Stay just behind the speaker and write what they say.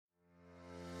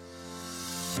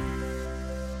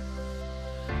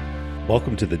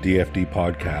Welcome to the DFD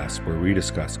podcast, where we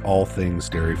discuss all things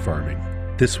dairy farming.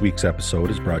 This week's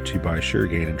episode is brought to you by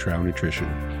Suregain and Trow Nutrition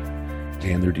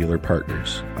and their dealer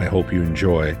partners. I hope you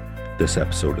enjoy this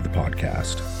episode of the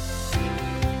podcast.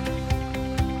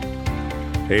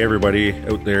 Hey everybody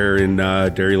out there in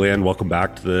Dairyland, welcome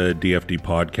back to the DFD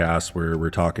podcast, where we're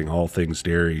talking all things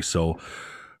dairy. So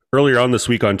earlier on this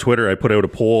week on Twitter, I put out a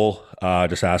poll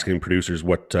just asking producers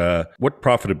what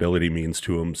profitability means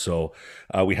to them. So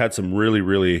we had some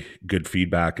really good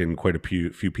feedback, and quite a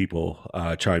few people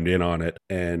chimed in on it.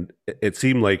 And it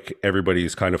seemed like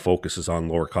everybody's kind of focus is on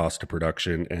lower cost of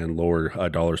production and lower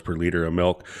dollars per liter of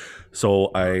milk.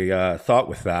 So I thought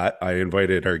with that, I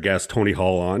invited our guest, Tony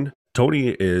Hall, on. Tony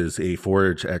is a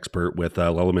forage expert with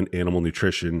Lellemand Animal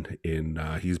Nutrition.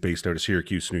 He's based out of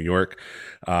Syracuse, New York.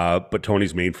 But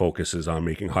Tony's main focus is on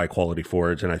making high quality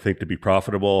forage. And I think to be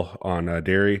profitable on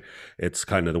dairy, it's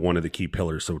kind of one of the key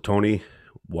pillars. So Tony,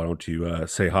 why don't you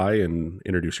say hi and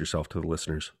introduce yourself to the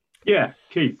listeners? Yeah,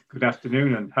 Keith, good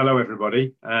afternoon and hello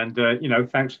everybody. And,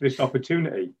 thanks for this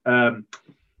opportunity.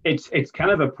 It's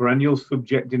kind of a perennial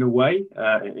subject in a way.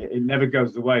 It never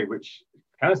goes away, which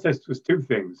kind of says to us two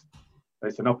things.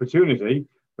 It's an opportunity,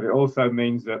 but it also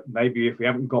means that maybe if we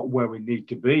haven't got where we need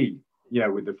to be,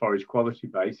 with the forage quality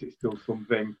base, it's still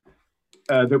something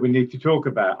that we need to talk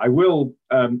about. I will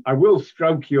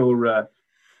stroke your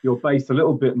base a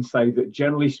little bit and say that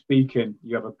generally speaking,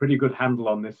 you have a pretty good handle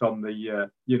on this on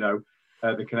the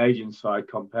the Canadian side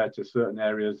compared to certain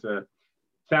areas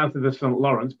south of the St.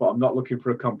 Lawrence. But I'm not looking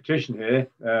for a competition here.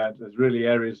 There's really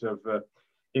areas of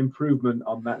improvement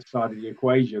on that side of the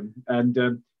equation,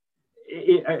 and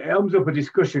it opens up a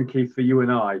discussion, Keith, for you and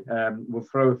I. We'll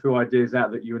throw a few ideas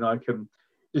out that you and I can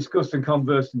discuss and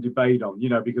converse and debate on,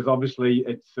 because obviously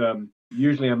it's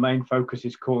usually a main focus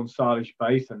is corn silage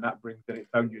base, and that brings in its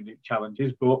own unique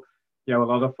challenges. But a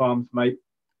lot of farms make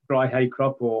dry hay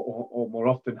crop or more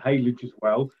often haylage as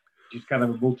well, which is kind of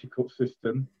a multi-cut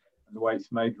system, and the way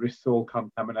it's made risks soil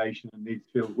contamination and needs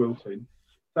field wilting.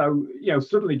 So,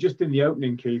 suddenly just in the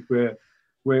opening, Keith,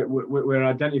 we're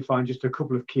identifying just a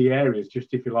couple of key areas,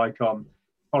 just if you like, on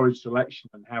forage selection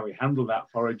and how we handle that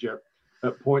forage at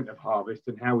point of harvest,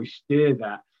 and how we steer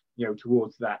that,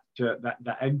 towards that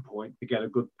end point to get a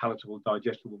good palatable,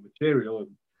 digestible material.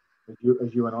 And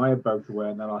as you and I are both aware,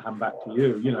 and then I'll hand back to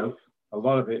you, a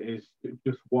lot of it is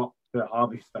just what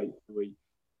harvest state do we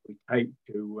take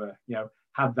to,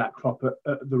 have that crop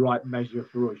at the right measure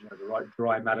for us, the right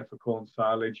dry matter for corn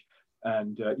silage,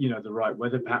 and the right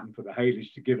weather pattern for the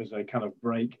haylage to give us a kind of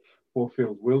break for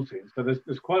field wilting. So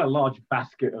there's quite a large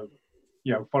basket of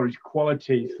forage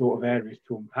quality sort of areas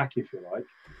to unpack, if you like.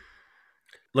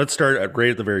 Let's start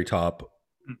right at the very top.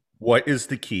 What is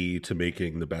the key to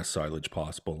making the best silage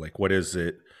possible? Like, what is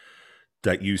it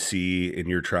that you see in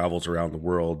your travels around the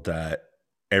world that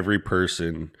every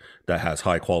person that has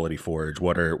high quality forage,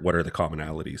 what are the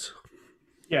commonalities?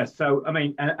 Yeah, so I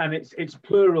mean, and it's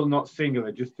plural, not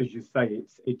singular. Just as you say,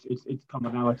 it's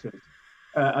commonalities.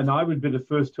 And I would be the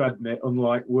first to admit,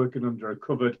 unlike working under a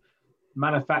covered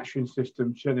manufacturing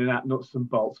system churning out nuts and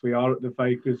bolts, we are at the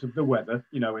vagaries of the weather,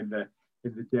 in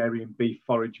the dairy and beef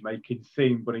forage making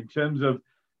scene. But in terms of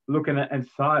looking at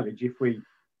silage, if we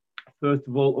first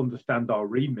of all understand our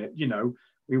remit,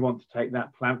 we want to take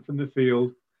that plant from the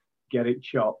field, get it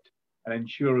chopped, and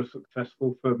ensure a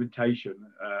successful fermentation.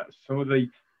 Some of the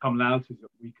commonalities that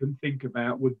we can think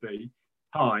about would be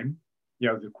time.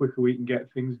 The quicker we can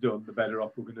get things done, the better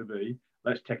off we're going to be.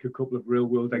 Let's take a couple of real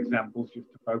world examples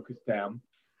just to focus down.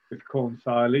 With corn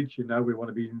silage, we want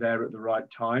to be in there at the right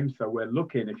time. So we're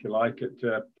looking, if you like,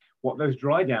 at what those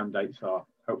dry down dates are.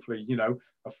 Hopefully,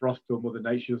 a frost or Mother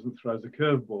Nature doesn't throw us a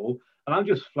curveball. And I'll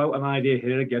just float an idea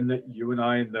here again that you and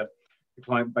I and the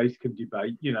client base can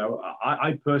debate.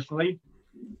 I personally,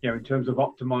 in terms of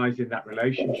optimizing that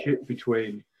relationship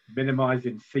between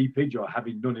minimizing seepage or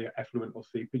having none effluent or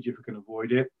seepage if we can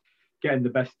avoid it, getting the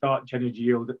best starch energy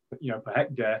yield, per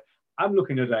hectare, I'm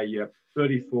looking at a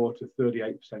 34 to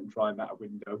 38% dry matter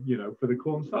window, for the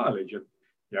corn silage. And,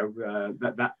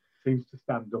 that seems to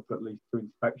stand up at least to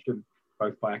inspection,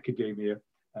 both by academia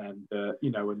and,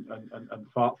 and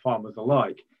farmers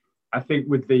alike. I think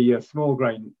with the small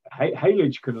grain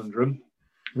haylage conundrum,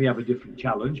 we have a different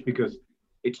challenge because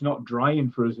it's not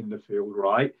drying for us in the field,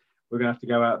 right? We're going to have to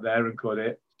go out there and cut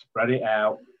it, spread it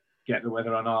out, get the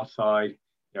weather on our side,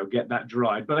 get that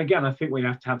dried. But again, I think we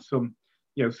have to have some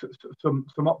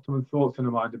optimum thoughts in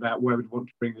our mind about where we'd want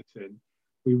to bring this in.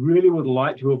 We really would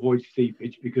like to avoid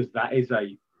seepage because that is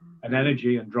an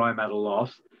energy and dry matter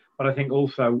loss. But I think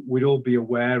also we'd all be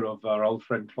aware of our old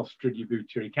friend Clostridium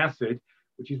butyric acid,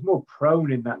 which is more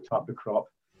prone in that type of crop,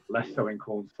 less so in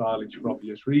corn silage for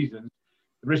obvious reasons.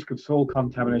 The risk of soil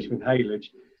contamination with haylage.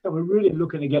 So we're really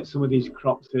looking to get some of these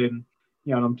crops in,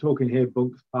 and I'm talking here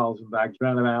bunks, piles and bags,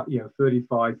 around about,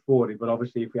 35, 40. But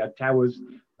obviously if we had towers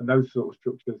and those sort of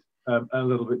structures, a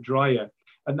little bit drier.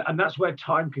 And that's where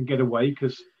time can get away,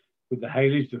 because with the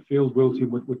haylage, the field wilting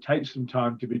would take some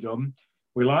time to be done.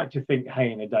 We like to think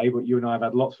hay in a day, but you and I have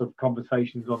had lots of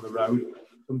conversations on the road.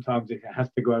 Sometimes if it has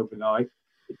to go overnight,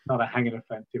 it's not a hanging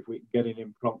offence if we can get it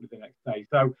in promptly the next day.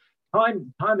 So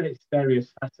time and its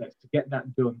various facets to get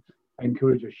that done,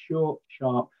 encourage a short,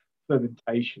 sharp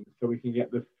fermentation so we can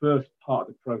get the first part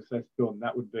of the process done.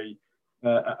 That would be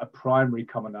a primary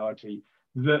commonality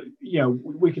that,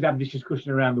 we could have this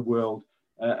discussion around the world,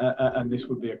 and this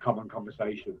would be a common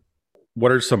conversation.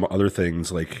 What are some other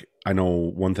things? Like, I know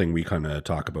one thing we kind of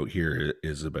talk about here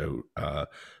is about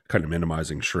kind of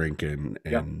minimizing shrink, and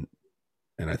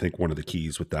I think one of the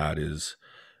keys with that is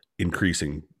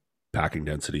increasing packing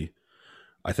density.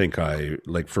 I think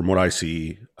from what I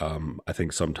see, I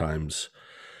think sometimes,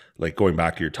 like going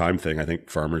back to your time thing, I think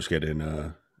farmers get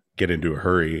into a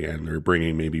hurry and they're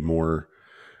bringing maybe more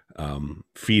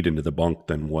feed into the bunk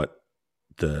than what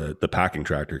the packing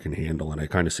tractor can handle, and I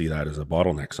kind of see that as a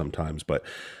bottleneck sometimes. But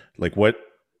like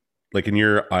in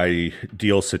your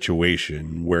ideal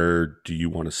situation, where do you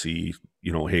want to see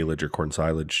haylage or corn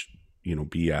silage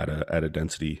be at a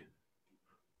density?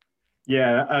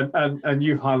 Yeah, and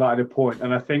you highlighted a point,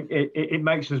 and I think it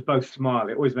makes us both smile.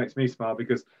 It always makes me smile,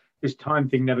 because this time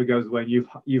thing never goes away.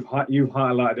 You've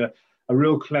highlighted a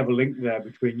real clever link there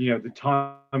between the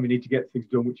time we need to get things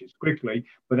done, which is quickly,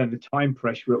 but then the time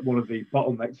pressure at one of the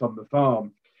bottlenecks on the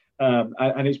farm,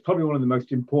 and it's probably one of the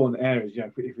most important areas.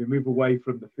 If we move away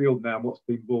from the field now and what's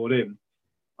being brought in,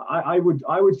 I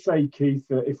would say, Keith,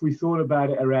 that if we thought about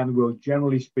it around the world,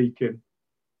 generally speaking,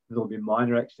 there'll be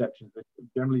minor exceptions, but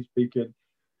generally speaking,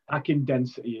 packing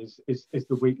density is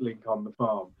the weak link on the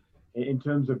farm. In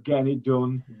terms of getting it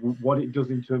done, what it does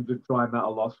in terms of dry matter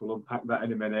loss, we'll unpack that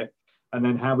in a minute, and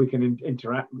then how we can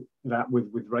interact that with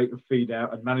rate of feed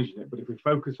out and managing it. But if we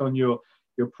focus on your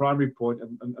primary point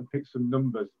and pick some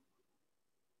numbers,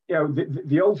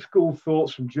 the old school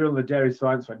thoughts from Journal of Dairy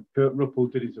Science when Kurt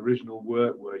Ruppel did his original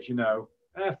work was,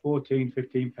 14,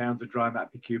 15 pounds of dry matter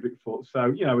per cubic foot.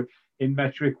 So, in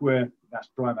metric, where that's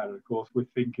dry matter, of course, we're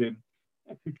thinking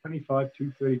 225,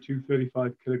 230,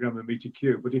 235 kilogram per meter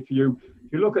cube. But if you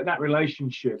look at that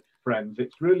relationship, friends,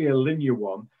 it's really a linear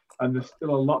one, and there's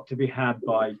still a lot to be had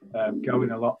by going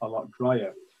a lot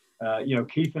drier.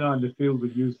 Keith and I in the field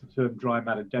would use the term dry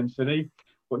matter density,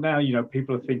 but now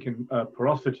people are thinking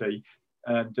porosity,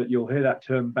 and you'll hear that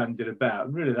term bandied about.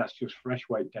 And really, that's just fresh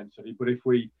weight density. But if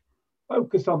we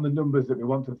focus on the numbers that we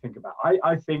want to think about,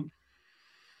 I think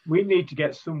we need to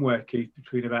get somewhere, Keith,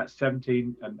 between about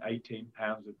 17 and 18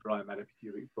 pounds of dry matter per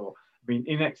cubic foot. I mean,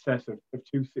 in excess of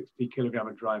 260 kilogram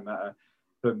of dry matter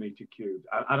per meter cubed.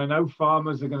 And I know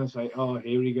farmers are going to say, oh,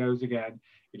 here he goes again.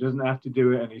 He doesn't have to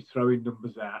do it, and he's throwing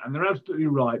numbers out. And they're absolutely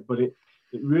right, but it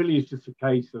really is just a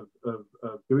case of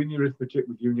doing the arithmetic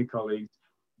with you and your colleagues,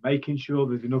 making sure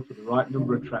there's enough of the right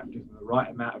number of tractors and the right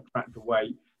amount of tractor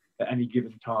weight at any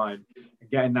given time,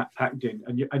 and getting that packed in.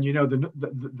 And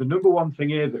the number one thing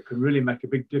here that can really make a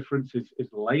big difference is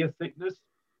layer thickness.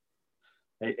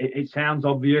 It sounds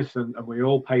obvious, and we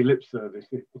all pay lip service.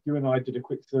 If you and I did a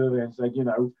quick survey and said,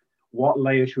 what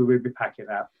layer should we be packing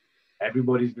at?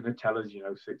 Everybody's going to tell us,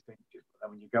 6 inches. But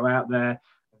then when you go out there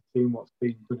and see what's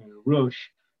being done in a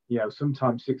rush,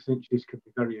 sometimes 6 inches can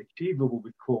be very achievable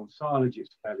with corn silage.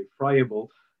 It's fairly friable.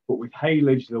 But with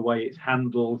haylage, the way it's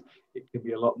handled, it can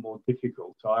be a lot more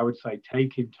difficult. So I would say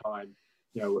taking time,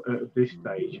 at this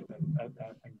stage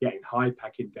and getting high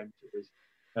packing densities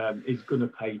is going to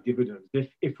pay dividends.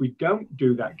 If we don't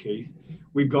do that, Keith,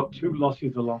 we've got two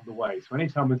losses along the way. So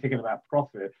anytime we're thinking about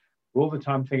profit, we're all the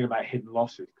time thinking about hidden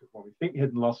losses, because when we think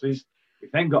hidden losses,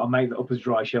 we've then got to make that up as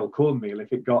dry shell cornmeal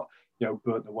if it got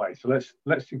burnt away. So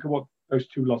let's think of what those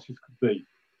two losses could be.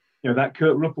 That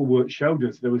Kurt Ruppel work showed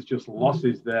us there was just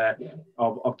losses there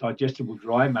of digestible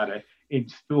dry matter in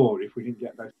store if we didn't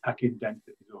get those packing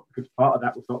densities up, because part of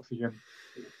that was oxygen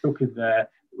that was stuck in there.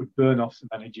 It would burn off some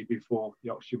energy before the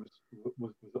oxygen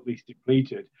was at least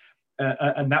depleted,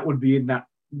 and that would be in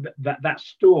that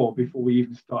store before we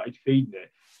even started feeding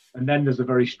it. And then there's a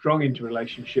very strong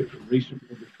interrelationship from recent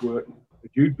published work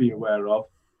that you'd be aware of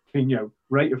between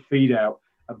rate of feed out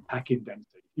and packing density.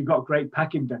 If you've got great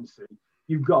packing density,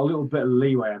 you've got a little bit of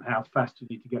leeway on how fast you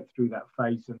need to get through that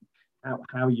phase and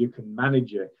how you can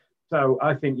manage it. So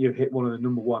I think you've hit one of the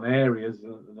number one areas,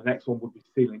 and the next one would be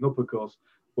sealing up, of course.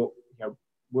 But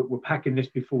we're packing this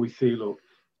before we seal up.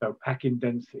 So packing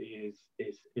density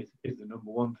is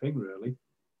number one thing, really.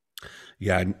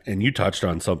 Yeah, and you touched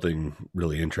on something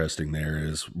really interesting there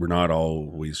is we're not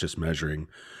always just measuring,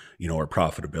 our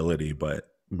profitability,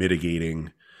 but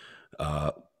mitigating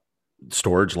uh,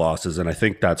 storage losses. And I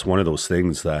think that's one of those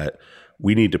things that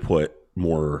we need to put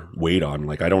more weight on.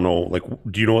 Like, I don't know, like,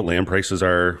 do you know what land prices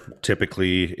are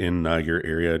typically in your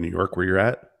area in New York where you're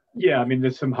at? Yeah, I mean,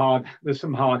 there's some hard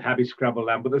heavy scrabble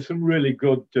land, but there's some really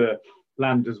good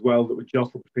land as well that would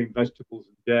jostle between vegetables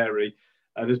and dairy.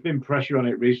 There's been pressure on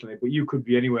it recently, but you could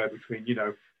be anywhere between,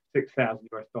 $6,000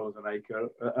 an acre,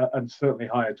 and certainly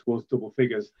higher towards double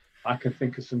figures. I can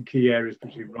think of some key areas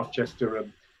between Rochester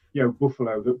and,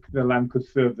 Buffalo that the land could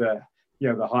serve the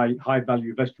high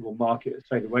value vegetable market,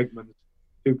 say the Wegmans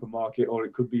supermarket, or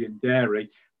it could be in dairy.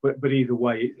 But either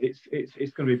way, it's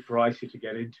going to be pricey to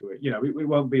get into it. It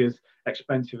won't be as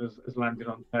expensive as land in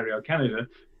Ontario, Canada.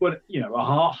 But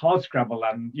a hard scrabble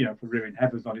land, for rearing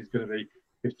heifers on is going to be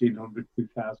 $1,500,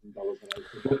 $2,000 an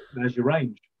acre. But there's your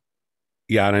range.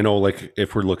 Yeah, and I know, like,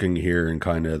 if we're looking here in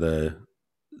kind of the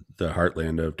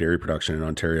heartland of dairy production in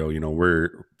Ontario,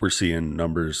 we're seeing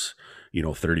numbers,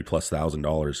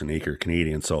 $30,000+ an acre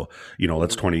Canadian. So,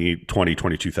 that's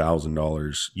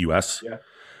 $22,000 US Yeah,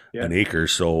 yeah, an acre.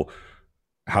 So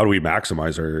how do we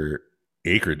maximize our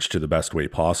acreage to the best way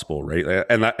possible, right?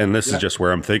 And this is yeah, just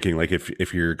where I'm thinking, like,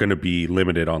 if you're going to be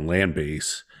limited on land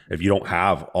base, if you don't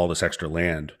have all this extra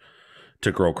land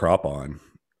to grow crop on,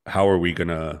 how are we going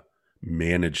to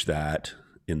manage that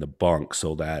in the bunk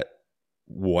so that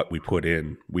what we put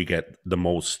in, we get the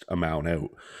most amount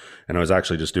out? And I was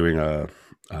actually just doing a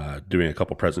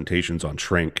couple presentations on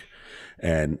shrink,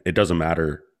 and it doesn't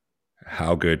matter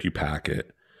how good you pack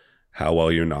it, how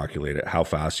well you inoculate it, how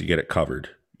fast you get it covered,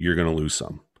 you're going to lose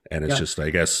some. And it's yeah. just, I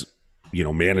guess,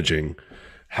 managing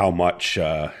how much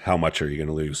are you going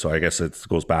to lose. So I guess it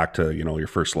goes back to, your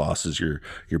first loss is your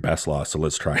best loss. So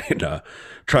let's try and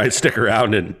stick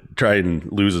around and try and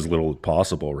lose as little as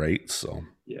possible, right? So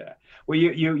Yeah. Well,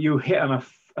 you hit on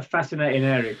a fascinating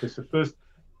area, because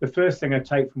the first thing I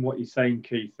take from what you're saying,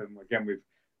 Keith, and again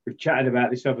we've chatted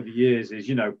about this over the years,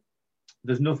 is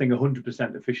there's nothing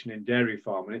 100% efficient in dairy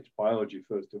farming. It's biology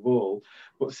first of all,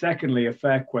 but secondly, a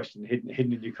fair question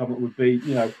hidden in your comment would be,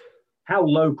 how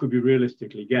low could we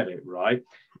realistically get it, right?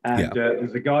 And yeah,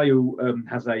 there's a guy who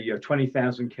has a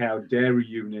 20,000 cow dairy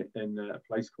unit in a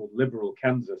place called Liberal,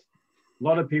 Kansas. A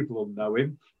lot of people will know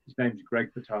him. His name's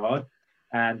Greg Petard,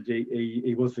 and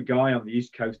he was the guy on the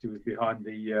East Coast who was behind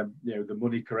the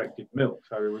money corrected milk.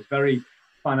 So he was very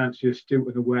financially astute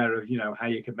and aware of how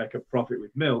you can make a profit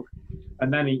with milk.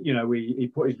 And then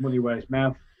he put his money where his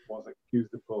mouth was, excuse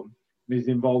the pun. And he's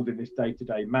involved in this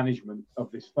day-to-day management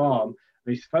of this farm.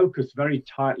 And he's focused very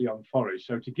tightly on forage.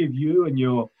 So to give you and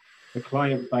the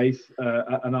client base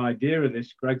an idea of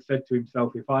this, Greg said to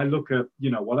himself, if I look at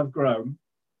what I've grown,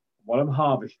 what I'm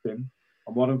harvesting,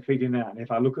 and what I'm feeding out, and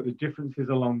if I look at the differences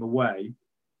along the way,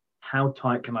 how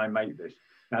tight can I make this?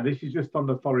 Now, this is just on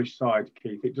the forage side,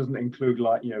 Keith. It doesn't include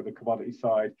the commodity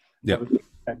side, yeah,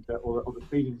 or the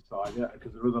feeding side,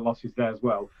 because there are other losses there as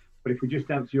well. But if we just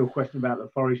answer your question about the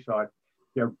forage side,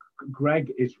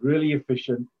 Greg is really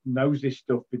efficient, knows this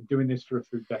stuff, been doing this for a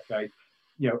few decades.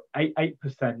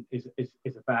 8%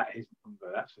 is about his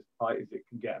number. That's as tight as it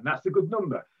can get, and that's a good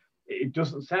number. It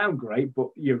doesn't sound great, but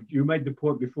you made the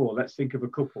point before. Let's think of a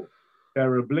couple.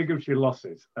 There are obligatory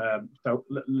losses. So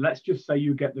let's just say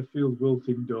you get the field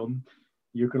wilting done.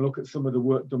 You can look at some of the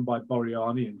work done by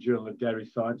Boreani and Journal of Dairy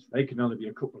Science. They can only be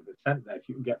a couple of percent there. If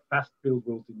you can get fast field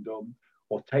wilting done,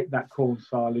 or take that corn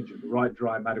silage and the right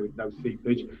dry matter with no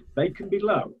seepage, they can be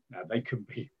low. Now, they can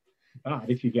be bad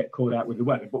if you get caught out with the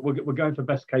weather, but we're going for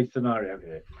best case scenario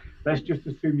here. Let's just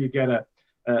assume you get a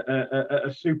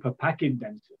super packing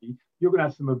density. You're going to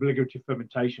have some obligatory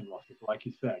fermentation losses, like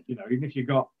you said. Even if you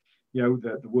got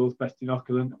the world's best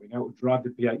inoculant, and we know it will drive the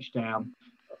pH down.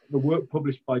 The work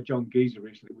published by John Geezer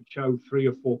recently would show 3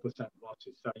 or 4%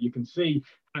 losses. So you can see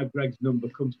how Greg's number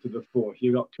comes to the fore.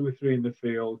 You've got 2 or 3 in the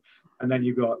field, and then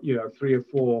you've got 3 or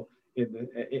 4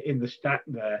 in the stack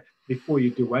there before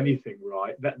you do anything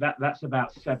right. That's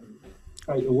about 7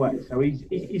 straight away. So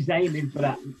he's aiming for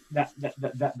that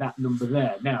number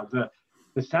there. Now the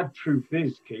sad truth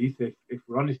is, Keith, if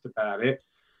we're honest about it,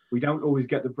 we don't always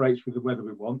get the breaks with the weather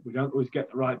we want. We don't always get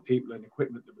the right people and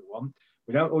equipment that we want.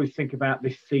 We don't always think about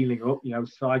this sealing up,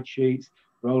 side sheets,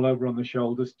 roll over on the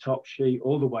shoulders, top sheet,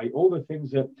 all the way, all the things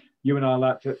that you and I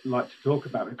like to talk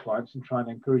about with clients and try and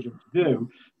encourage them to do.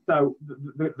 So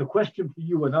the question for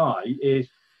you and I is,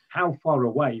 how far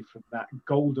away from that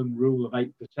golden rule of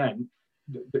 8%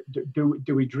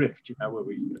 do we drift? Where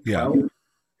we 12, yeah,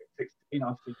 16,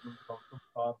 I've seen numbers on some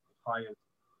farms as high as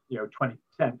 20%.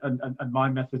 And my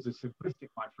methods are simplistic,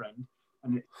 my friend,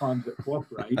 and it's times that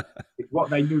cooperate. It's what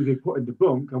they knew they put in the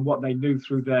bunk and what they knew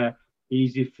through their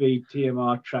easy feed,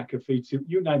 TMR tracker feed,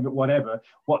 you name it, whatever,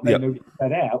 what they knew to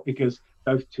set out, because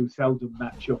those two seldom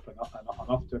match up, and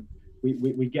often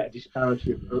we get a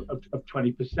disparity of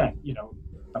 20%,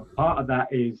 and part of that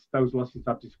is those losses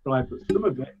I've described, but some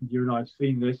of it, you and I have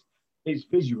seen this, it's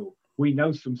visual. We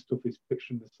know some stuff is fixed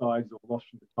from the sides or lost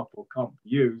from the top or can't be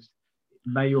used. It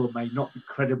may or may not be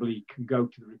credibly can go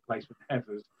to the replacement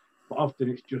headers, but often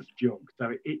it's just junk.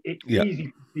 So it's easy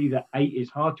to see that 8 is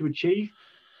hard to achieve,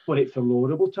 but it's a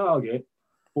laudable target,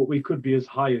 but we could be as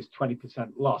high as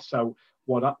 20% loss. So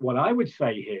what I would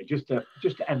say here, just to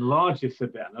enlarge this a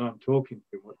bit, and I'm talking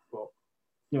too much, but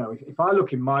if I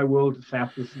look in my world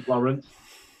south of St. Lawrence,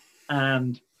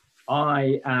 and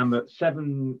I am at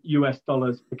 $7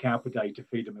 per cow per day to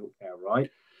feed a milk cow, right?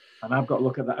 And I've got to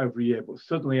look at that over a year, but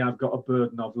suddenly I've got a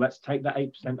burden of, let's take that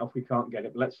 8% off, we can't get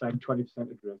it, but let's say 20%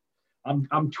 of drift. I'm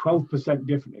 12%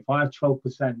 different. If I have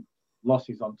 12%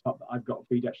 losses on top that I've got to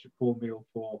feed extra cornmeal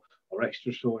for or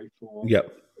extra soy for,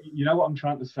 you know what I'm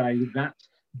trying to say?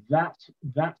 That's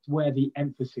where the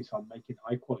emphasis on making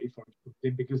high quality forage comes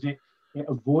in, because it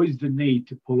avoids the need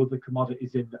to pull other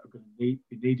commodities in that are going to be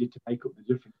needed to make up the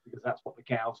difference, because that's what the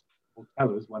cows will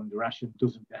tell us when the ration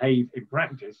doesn't behave in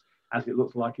practice as it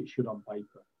looks like it should on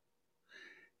paper.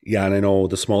 Yeah, and I know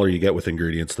the smaller you get with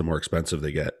ingredients, the more expensive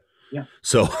they get. Yeah.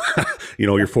 So,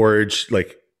 your forage,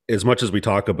 like, as much as we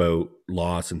talk about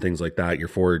loss and things like that, your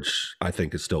forage, I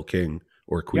think, is still king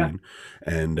or queen.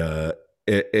 Yeah. And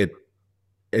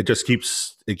it just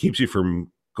keeps you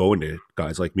from going to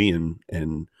guys like me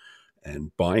and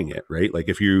buying it, right? Like,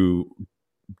 if you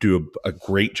do a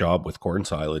great job with corn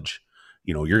silage,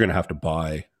 you're going to have to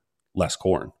buy less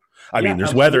corn. I mean,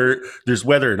 there's weather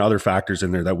and other factors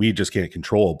in there that we just can't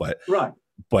control,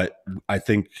 but I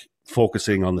think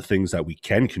focusing on the things that we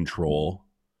can control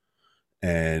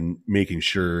and making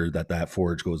sure that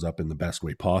forage goes up in the best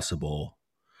way possible,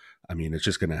 I mean, it's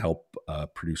just going to help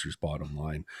producers' bottom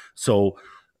line. So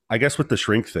I guess with the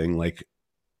shrink thing, like,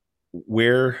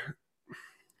 where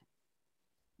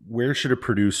should a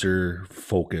producer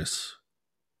focus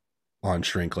on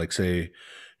shrink? Like, say,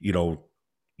 you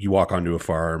walk onto a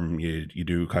farm, you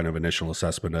do kind of initial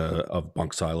assessment of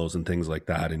bunk silos and things like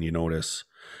that, and you notice,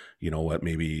 what,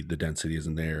 maybe the density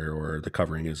isn't there or the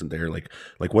covering isn't there. Like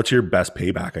what's your best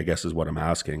payback, I guess, is what I'm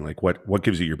asking. Like, what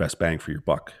gives you your best bang for your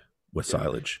buck with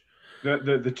silage?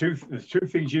 The two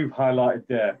things you've highlighted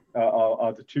there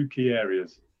are the two key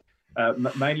areas,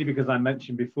 mainly because I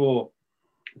mentioned before,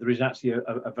 there is actually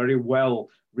a very well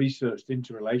researched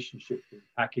interrelationship with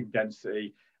packing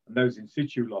density and those in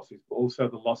situ losses, but also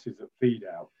the losses at feed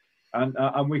out.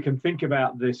 And we can think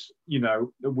about this,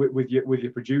 with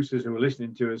your producers who are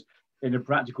listening to us in a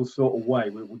practical sort of way.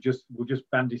 We'll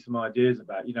just bandy some ideas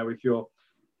about, if your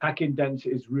packing density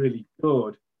is really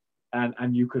good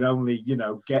and you could only,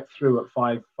 get through at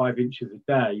five inches a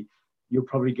day, you'll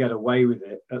probably get away with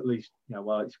it, at least,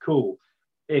 while it's cool.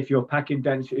 If your packing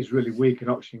density is really weak and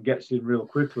oxygen gets in real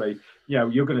quickly,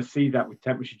 you're going to see that with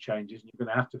temperature changes, and you're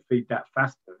going to have to feed that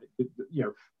faster.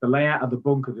 The layout of the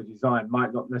bunker, the design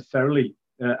might not necessarily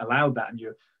allow that, and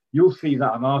you'll see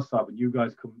that on our side when you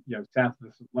guys come, south of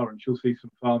the St. Lawrence. You'll see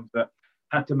some farms that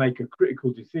had to make a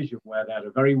critical decision where they had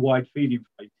a very wide feeding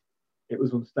plate. It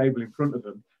was unstable in front of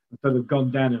them, and so they've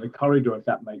gone down in a corridor, if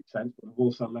that makes sense. But they've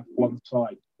also left one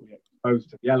side to be exposed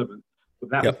to the elements.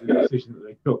 But that was the decision that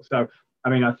they took. So, I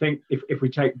mean, I think if we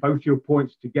take both your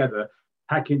points together,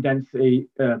 packing density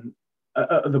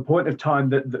at the point of time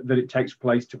that it takes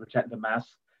place to protect the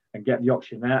mass and get the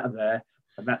oxygen out of there,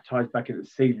 and that ties back into the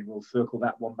ceiling. We'll circle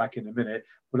that one back in a minute.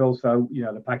 But also,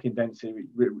 the packing density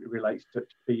relates to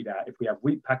feed out. If we have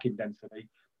weak packing density,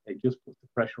 it just puts the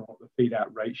pressure on what the feed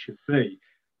out rate should be.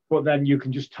 But then you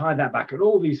can just tie that back. And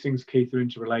all these things, Keith, are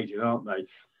interrelated, aren't they?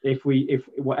 If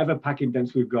whatever packing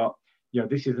density we've got,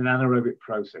 this is an anaerobic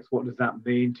process. What does that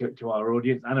mean to our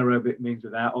audience? Anaerobic means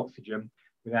without oxygen,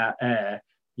 without air.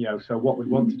 So what we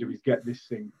want to do is get this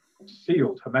thing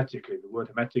sealed hermetically. The word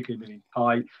hermetically meaning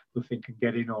tight, nothing can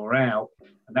get in or out.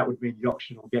 And that would mean the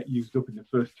oxygen will get used up in the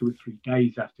first 2 or 3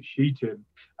 days after sheeting,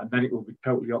 and then it will be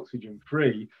totally oxygen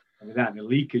free. And without any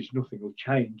leakage, nothing will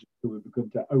change until we've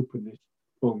begun to open this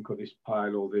bunk or this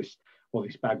pile or this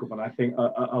bag up. And I think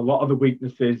a lot of the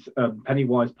weaknesses, penny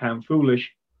wise, pound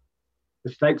foolish.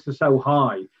 The stakes are so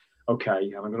high, okay,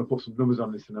 and I'm going to put some numbers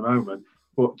on this in a moment,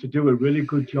 but to do a really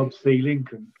good job sealing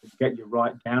can get you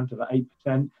right down to the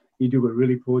 8%. You do a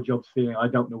really poor job sealing, I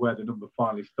don't know where the number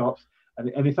finally stops.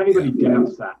 And if anybody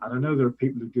doubts that, and I know there are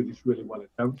people who do this really well and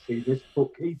don't see this,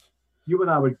 but Keith, you and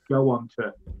I would go on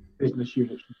to business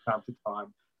units from time to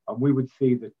time, and we would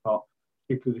see the top,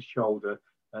 particularly the shoulder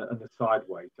and the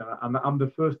sideways. And I'm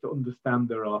the first to understand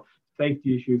there are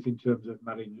safety issues in terms of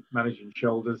managing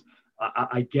shoulders.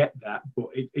 I get that, but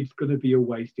it's going to be a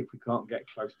waste if we can't get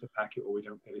close to packet or we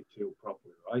don't get it sealed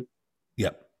properly, right?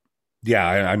 Yep. Yeah.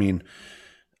 I mean,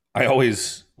 I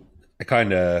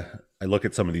look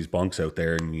at some of these bunks out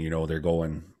there and, they're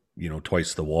going,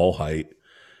 twice the wall height,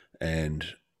 and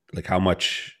like how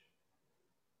much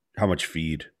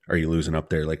feed are you losing up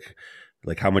there?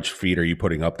 Like how much feed are you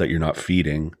putting up that you're not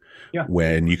feeding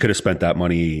when you could have spent that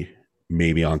money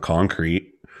maybe on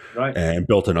concrete, right, and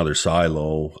built another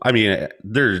silo? I mean,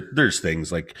 there's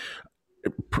things like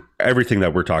everything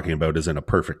that we're talking about is in a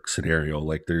perfect scenario.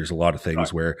 Like there's a lot of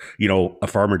things where, a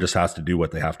farmer just has to do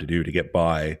what they have to do to get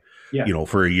by,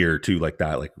 for a year or two like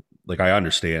that. Like I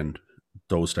understand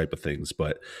those type of things,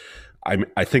 but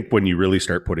I think when you really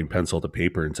start putting pencil to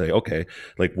paper and say, okay,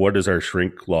 like what is our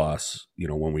shrink loss,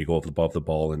 when we go above the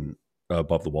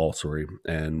wall, sorry.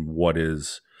 And what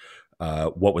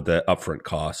would the upfront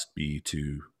cost be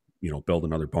to, build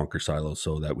another bunker silo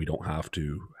so that we don't have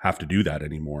to do that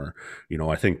anymore.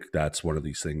 I think that's one of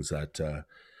these things that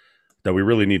we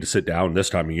really need to sit down this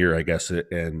time of year, I guess,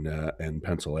 and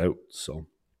pencil out. So,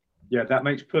 yeah, that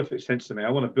makes perfect sense to me.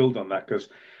 I want to build on that because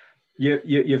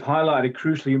you've highlighted a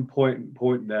crucially important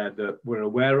point there that we're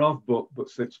aware of, but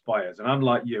slips by us. And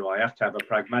unlike you, I have to have a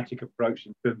pragmatic approach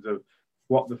in terms of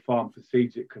what the farm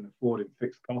perceives it can afford in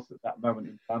fixed costs at that moment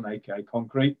in time, aka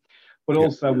concrete. But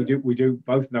also we do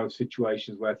both know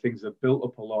situations where things are built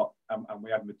up a lot and we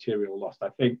have material loss. I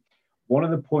think one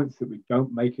of the points that we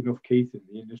don't make enough, Keith, in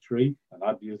the industry, and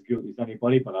I'd be as guilty as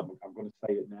anybody, but I'm going to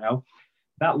say it now,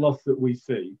 that loss that we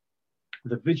see,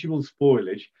 the visual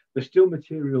spoilage, there's still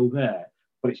material there,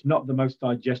 but it's not the most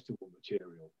digestible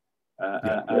material.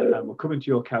 And we're coming to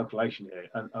your calculation here.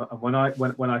 And when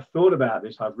I thought about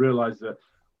this, I've realized that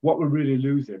what we're really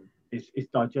losing is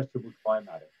digestible dry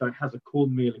matter. So it has a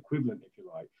cornmeal equivalent, if you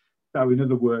like. So in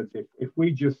other words, if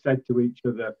we just said to each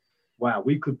other, wow,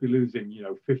 we could be losing,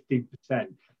 15%.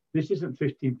 This isn't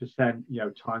 15%,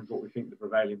 times what we think the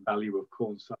prevailing value of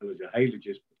corn silage or haylage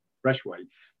is fresh weight.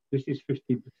 This is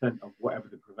 15% of whatever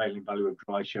the prevailing value of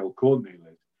dry shell cornmeal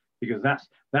is, because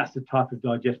that's the type of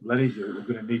digestible energy that we're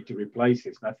going to need to replace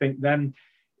this. And I think then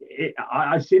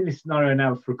I've seen this scenario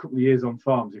now for a couple of years on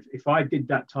farms. If I did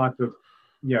that type of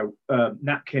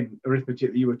napkin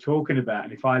arithmetic that you were talking about,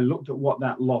 and if I looked at what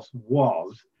that loss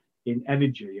was in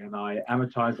energy and I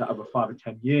amortize that over 5 or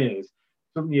 10 years,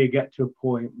 suddenly you get to a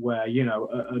point where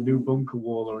a new bunker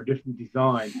wall or a different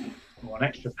design or an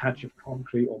extra patch of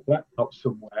concrete or blacktop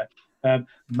somewhere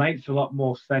makes a lot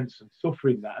more sense than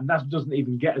suffering that. And that doesn't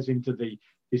even get us into the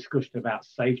discussion about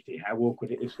safety, how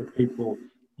awkward it is for people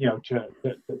to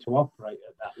operate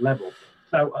at that level.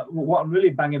 So what I'm really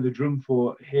banging the drum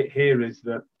for here is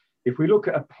that if we look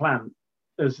at a plant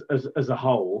as a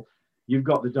whole, you've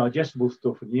got the digestible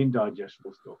stuff and the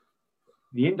indigestible stuff.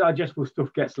 The indigestible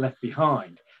stuff gets left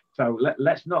behind. So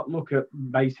let's not look at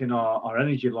basing our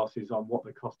energy losses on what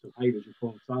the cost of haylage or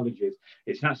corn silage is.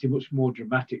 It's actually much more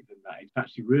dramatic than that. It's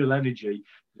actually real energy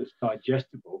that's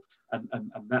digestible, and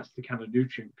that's the kind of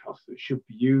nutrient cost that should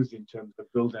be used in terms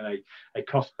of building a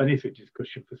cost-benefit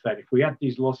discussion for saying, if we had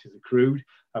these losses accrued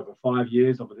over 5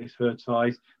 years over this herd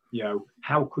size,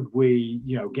 how could we,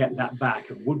 get that back,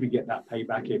 and would we get that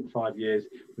payback in 5 years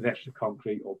with extra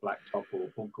concrete or blacktop or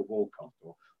bunker wall cost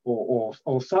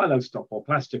or silo stock or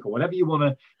plastic or whatever you want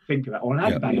to think about, or an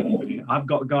ag bag. I've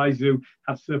got guys who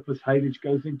have surplus haylage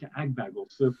goes into ag bag, or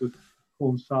surplus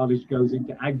corn silage goes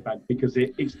into ag bag because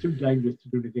it's too dangerous to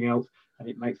do anything else, and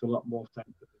it makes a lot more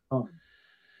sense at the time.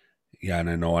 Yeah, and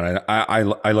I know, and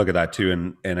I look at that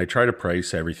too, and I try to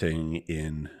price everything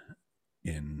in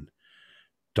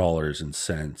dollars and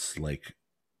cents. Like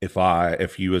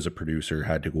if you as a producer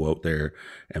had to go out there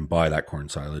and buy that corn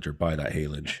silage or buy that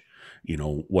haylage,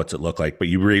 what's it look like? But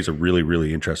you raise a really,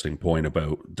 really interesting point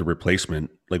about the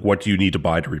replacement. Like, what do you need to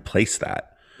buy to replace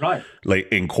that? Right. Like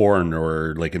in corn,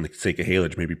 or like in the sake of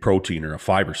haylage, maybe protein or a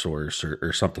fiber source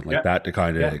or something like that to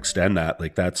kind of extend that.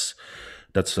 Like that's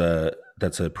a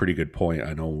pretty good point.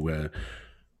 I know,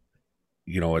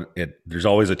 there's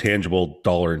always a tangible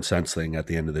dollar and cents thing at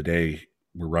the end of the day.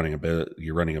 You're running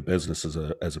a business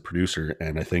as a producer.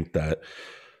 And I think that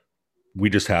we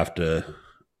just have to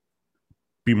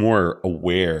be more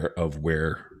aware of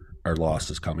where our loss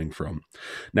is coming from.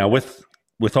 Now with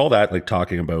all that, like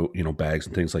talking about, bags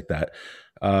and things like that,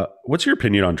 what's your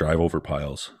opinion on drive over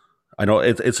piles? I know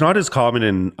it's not as common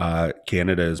in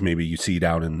Canada as maybe you see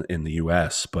down in the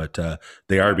US, but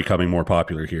they are becoming more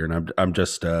popular here. And I'm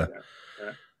just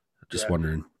Just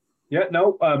wondering. Yeah,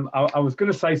 no, I was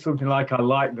going to say something like I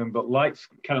like them, but like's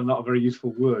kind of not a very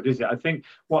useful word, is it? I think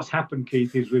what's happened,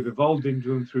 Keith, is we've evolved into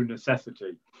them through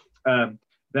necessity.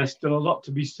 There's still a lot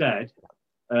to be said,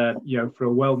 for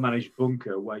a well-managed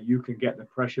bunker where you can get the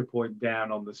pressure point down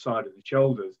on the side of the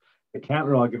shoulders. The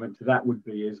counter argument to that would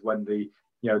be is when the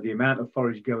amount of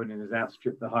forage going in has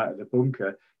outstripped the height of the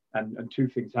bunker, and two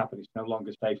things happen. It's no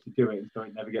longer safe to do it, and so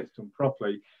it never gets done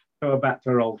properly. Go back to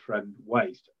our old friend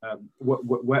waste.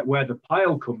 Where the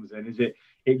pile comes in is it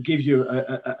gives you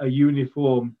a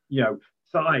uniform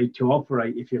side to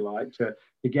operate, if you like, to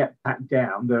get packed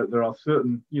down. There are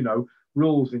certain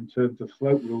rules in terms of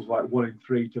slope rules, like 1 in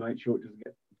 3, to make sure it doesn't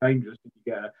get dangerous and you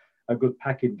get a good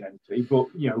packing density. But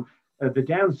the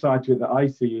downside to it that I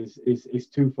see is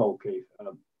twofold, Keith.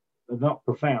 They're not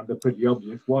profound; they're pretty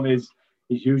obvious. One is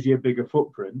it's usually a bigger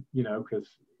footprint,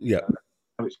 because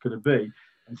how it's going to be.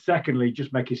 And secondly,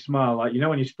 just make you smile. Like,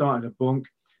 when you're starting a bunk,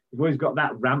 you've always got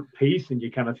that ramp piece and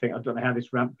you kind of think, I don't know how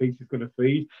this ramp piece is going to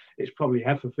feed. It's probably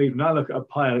heifer feed. When I look at a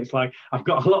pile, it's like, I've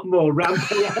got a lot more ramp.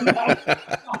 The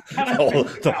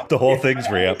whole thing's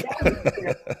ramp.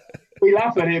 We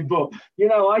laugh at it, but,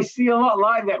 I see a lot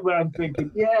like that where I'm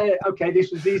thinking, yeah, okay,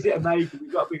 this was easy to make.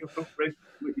 We've got a bigger footprint.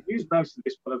 We can use most of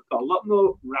this, but I've got a lot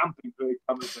more ramping for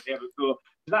comers than I ever thought.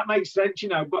 Does that make sense?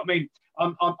 But I mean,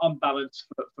 on balance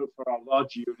for our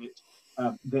large units,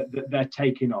 they're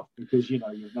taking off because you've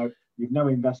no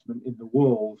investment in the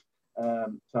walls,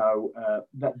 so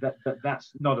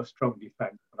that's not a strong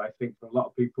defence. But I think for a lot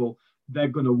of people, they're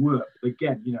going to work. But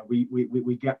again,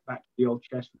 we get back to the old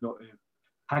chestnut of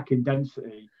packing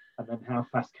density, and then how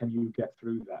fast can you get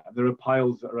through that? And there are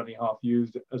piles that are only half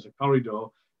used as a corridor,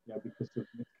 because of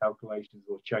miscalculations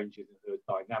or changes in the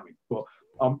dynamic. But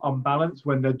on balance,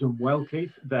 when they're done well,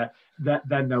 Keith, they're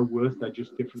no worse. They're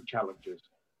just different challenges.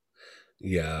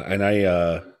 Yeah, and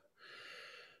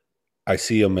I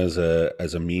see them as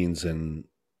a means, and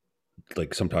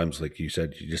like sometimes, like you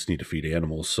said, you just need to feed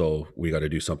animals, so we got to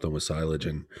do something with silage.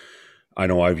 And I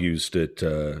know I've used it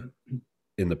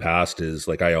in the past. Is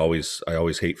like I always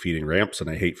hate feeding ramps, and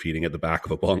I hate feeding at the back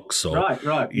of a bunk. So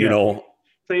right, you know.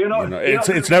 So you're not.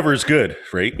 It's never as good,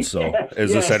 right? So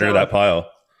as the center of that pile.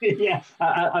 Yeah,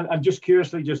 I'm just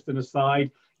curiously, just an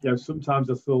aside. Sometimes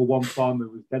I saw one farmer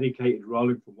who was dedicated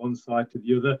rolling from one side to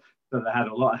the other. So they had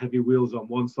a lot of heavy wheels on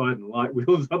one side and light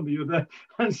wheels on the other,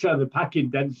 and so the packing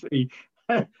density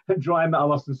and dry metal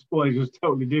loss and spoilage was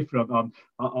totally different on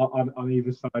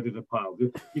either side of the pile.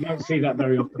 You don't see that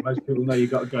very often. Most people know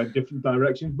you've got to go in different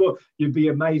directions, but you'd be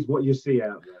amazed what you see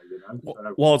out there.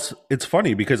 Well, it's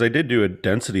funny because I did do a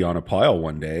density on a pile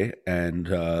one day,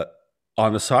 and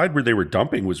on the side where they were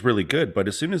dumping was really good, but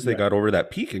as soon as they got over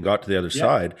that peak and got to the other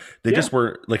side, they just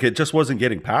weren't, like, it just wasn't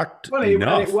getting packed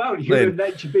enough. Human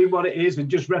nature being what it is, and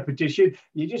just repetition,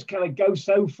 you just kind of go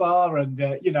so far, and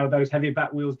those heavy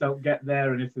back wheels don't get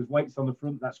there, and if there's weights on the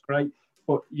front, that's great.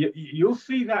 But you'll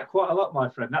see that quite a lot, my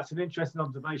friend. That's an interesting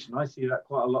observation. I see that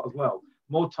quite a lot as well,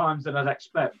 more times than I'd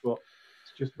expect, but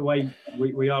it's just the way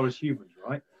we are as humans,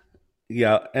 right?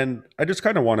 Yeah, and I just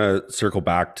kind of want to circle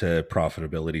back to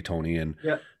profitability, Tony, and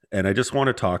I just want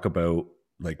to talk about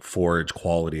like forage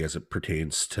quality as it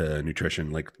pertains to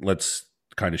nutrition. Like, let's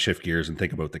kind of shift gears and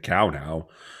think about the cow now,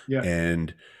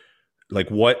 and like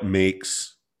what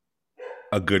makes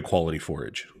a good quality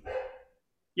forage.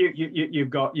 You've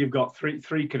got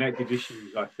three connected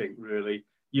issues, I think. Really,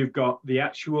 you've got the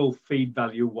actual feed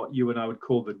value, what you and I would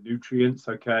call the nutrients.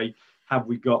 Okay. Have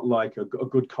we got like a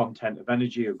good content of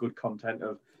energy, a good content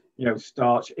of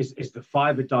starch? Is the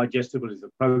fiber digestible? Is the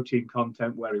protein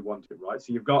content where we want it, right?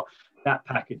 So you've got that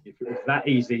package. If it was that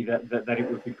easy, then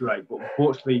it would be great. But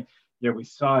unfortunately, with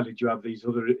silage, you have these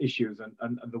other issues,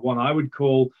 and the one I would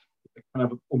call a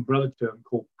kind of umbrella term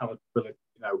called palatability.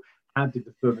 How did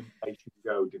the fermentation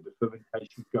go? Did the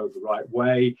fermentation go the right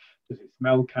way? Does it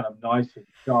smell kind of nice and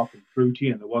sharp and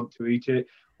fruity, and they want to eat it?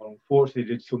 Well, unfortunately,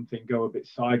 did something go a bit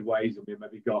sideways, and we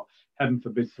maybe got, heaven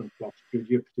forbid, some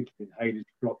clostridia, particularly inhaled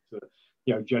crops that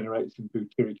generate some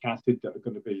butyric acid that are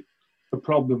going to be a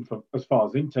problem for as far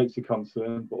as intakes are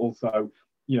concerned, but also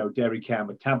dairy cow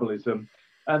metabolism.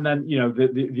 And then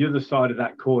the other side of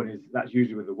that coin is that's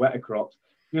usually with the wetter crops.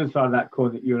 The other side of that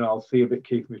coin that you and I'll see a bit,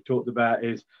 Keith, we've talked about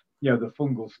is the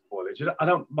fungal spoilage. I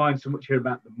don't mind so much hearing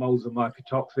about the moles and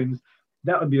mycotoxins.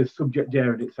 That would be a subject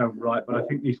there in its own right, but I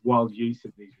think these wild yeast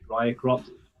and these drier crops,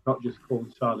 not just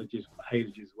corn silages, but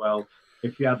haylage as well,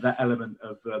 if you have that element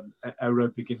of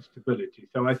aerobic instability.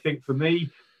 So I think for me,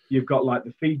 you've got like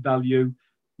the feed value,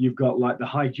 you've got like the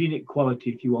hygienic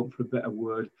quality, if you want for a better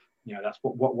word. That's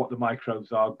what the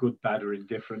microbes are, good, bad, or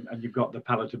indifferent, and you've got the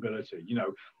palatability.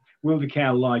 will the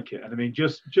cow like it? And I mean,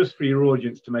 just for your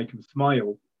audience to make them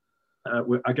smile,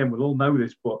 again, we'll all know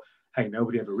this, but hey,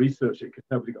 nobody ever researched it because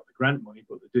nobody got the grant money,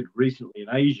 but they did recently in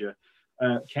Asia.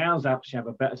 Cows actually have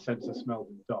a better sense of smell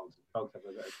than dogs. Dogs have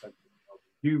a better sense of smell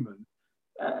than humans.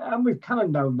 And we've kind of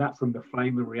known that from the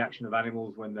flame and reaction of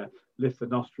animals when they lift the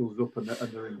nostrils up and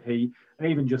they're in heat. And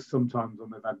even just sometimes when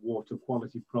they've had water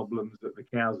quality problems that the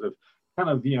cows have kind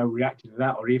of, reacted to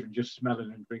that, or even just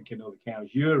smelling and drinking other cows'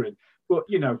 urine. But,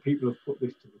 people have put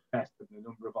this to the test, and the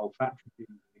number of olfactory genes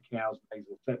in the cow's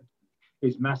nasal septum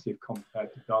is massive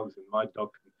compared to dogs. And my dog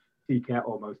can seek out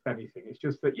almost anything. It's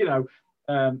just that,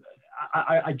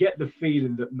 I get the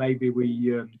feeling that maybe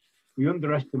we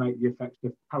underestimate the effects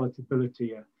of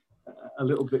palatability a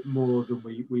little bit more than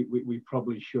we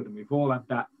probably should. And we've all had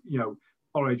that,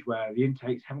 forage where the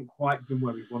intakes haven't quite been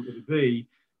where we wanted to be,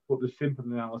 but the simple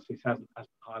analysis hasn't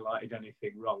highlighted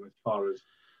anything wrong as far as,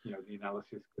 the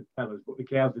analysis could tell us. But the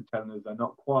cows are telling us they're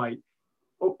not quite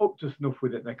up to snuff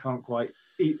with it. They can't quite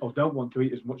eat or don't want to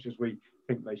eat as much as we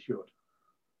think they should.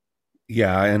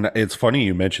 Yeah, and it's funny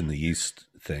you mentioned the yeast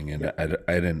thing, and I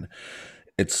didn't.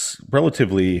 It's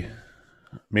relatively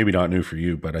maybe not new for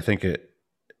you, but I think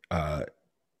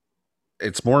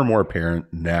it's more and more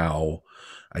apparent now,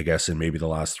 I guess, in maybe the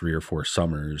last 3 or 4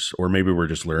 summers, or maybe we're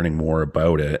just learning more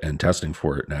about it and testing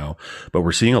for it now. But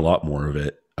we're seeing a lot more of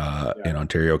it in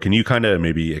Ontario. Can you kind of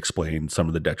maybe explain some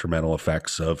of the detrimental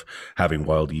effects of having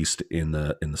wild yeast in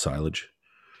the silage?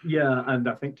 Yeah, and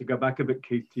I think to go back a bit,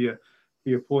 Keith, to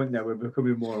your point there, we're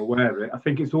becoming more aware of it. I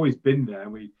think it's always been there,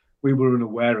 and we were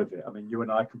unaware of it. I mean, you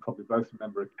and I can probably both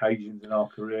remember occasions in our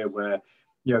career where,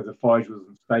 the forage was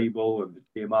unstable and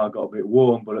the TMR got a bit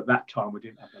warm, but at that time we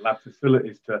didn't have the lab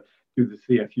facilities to do the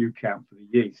CFU count for the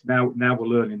yeast. Now we're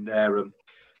learning there.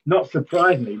 Not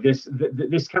surprisingly, this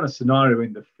kind of scenario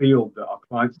in the field that our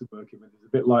clients are working with is a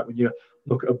bit like when you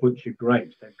look at a bunch of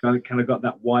grapes. They've kind of got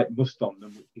that white must on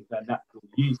them, which is their natural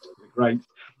yeast for the grapes.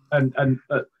 And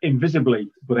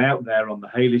invisibly, but out there on the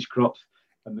haylage crops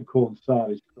and the corn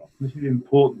silage crop. This is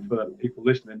important for people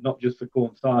listening, not just the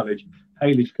corn silage.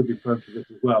 Haylage could be prone to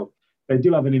this as well. They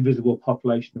do have an invisible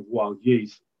population of wild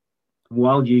yeast.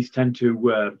 Wild yeast tend to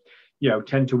want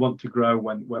to grow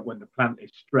when the plant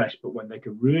is stressed, but when they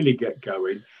can really get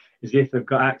going is if they've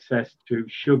got access to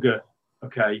sugar,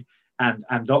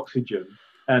 and oxygen.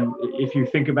 And if you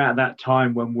think about that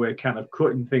time when we're kind of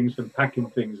cutting things and packing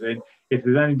things in, if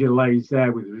there's any delays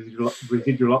there with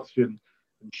residual oxygen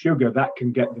and sugar, that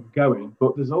can get them going.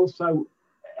 But there's also,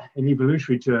 in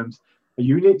evolutionary terms, a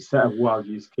unique set of wild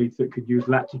yeast, Keith, that could use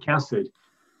lactic acid,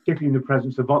 particularly in the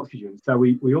presence of oxygen. So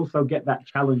we also get that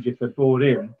challenge if they're brought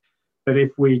in, that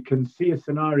if we can see a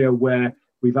scenario where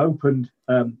we've opened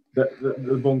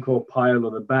the bunker pile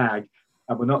or the bag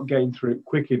and we're not getting through it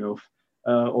quick enough,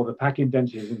 or the packing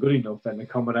density isn't good enough, then the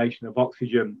combination of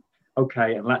oxygen,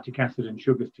 and lactic acid and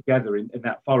sugars together in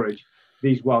that forage,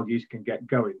 these wild yeast can get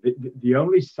going. The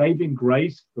only saving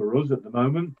grace for us at the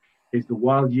moment is the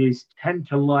wild yeast tend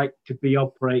to like to be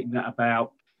operating at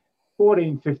about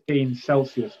 14, 15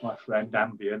 Celsius, my friend,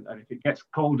 ambient. And if it gets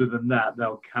colder than that,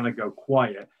 they'll kind of go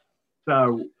quiet.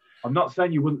 So I'm not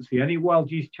saying you wouldn't see any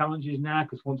wild yeast challenges now,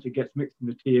 because once it gets mixed in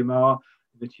the TMR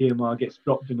gets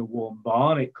dropped in a warm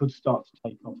barn, it could start to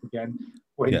take off again.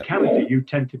 But in Canada, you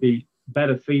tend to be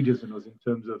better feeders than us in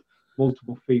terms of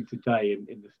multiple feeds a day.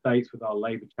 In the States, with our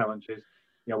labour challenges,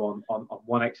 on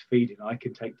 1X feeding, I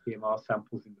can take TMR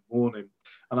samples in the morning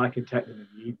and I can take them in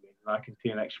the evening, and I can see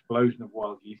an explosion of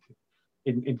wild yeast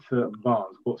in certain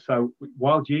barns. But so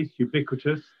wild yeast,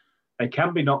 ubiquitous. They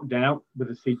can be knocked out with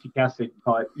acetic acid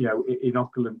type,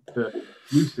 inoculant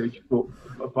usage, but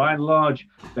by and large,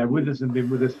 they're with us and been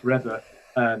with us forever.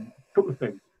 Couple of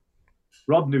things.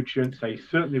 Rod nutrients, they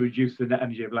certainly reduce the net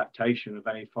energy of lactation of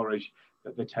any forage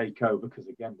that they take over, because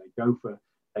again, they go for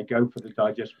the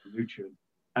digestible nutrient,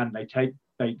 and they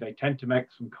tend to make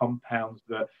some compounds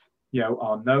that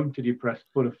are known to depress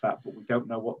butter fat, but we don't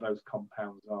know what those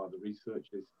compounds are. The research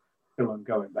is still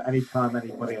ongoing. But anytime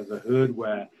anybody has a herd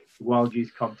where the wild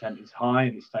yeast content is high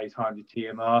and it stays high in the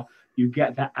TMR, you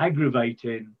get that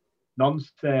aggravating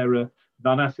non-sera,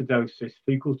 non-acidosis,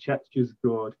 fecal texture's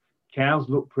good, cows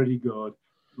look pretty good.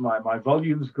 My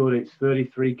volume's good, it's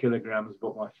 33 kilograms,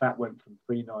 but my fat went from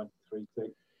 3.9 to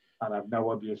 3.6, and I have no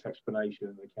obvious explanation,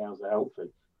 and the cows are healthy.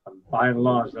 And by and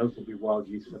large, those will be wild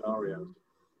yeast scenarios.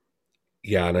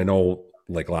 Yeah, and I know,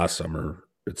 like last summer,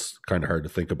 it's kind of hard to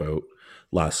think about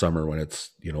last summer when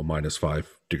it's -5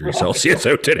 degrees Celsius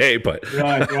out today, but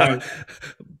right.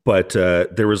 But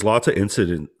there was lots of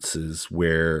incidences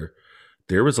where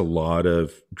there was a lot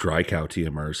of dry cow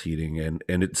TMRs heating, and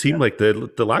it seemed like the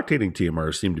lactating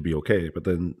TMRs seemed to be okay, but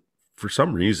then for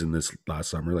some reason this last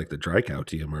summer, like the dry cow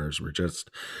TMRs were just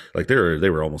like they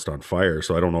were almost on fire.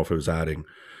 So I don't know if it was adding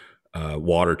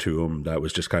water to them that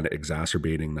was just kind of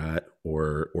exacerbating that,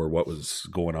 or what was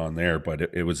going on there. But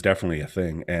it was definitely a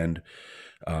thing, and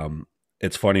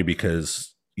it's funny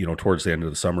because towards the end of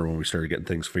the summer when we started getting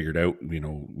things figured out,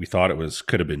 we thought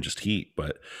could have been just heat,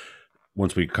 but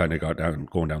once we kind of got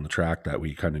going down the track that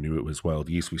we kind of knew it was wild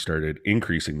yeast, we started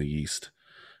increasing the yeast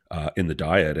in the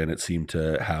diet, and it seemed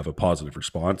to have a positive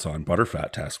response on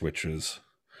butterfat test, which was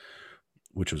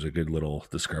a good little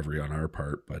discovery on our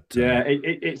part. But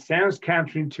it sounds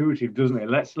counterintuitive, doesn't it?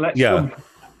 Let's yeah,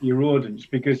 your audience,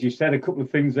 because you said a couple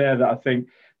of things there that I think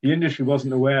the industry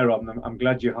wasn't aware of, and I'm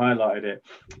glad you highlighted it.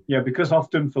 Yeah, because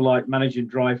often for like managing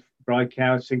dry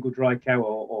cow, single dry cow,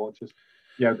 or just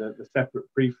the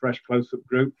separate pre-fresh close-up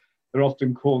group, they're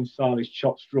often corn, silage,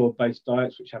 chopped straw based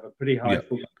diets, which have a pretty high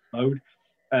full load.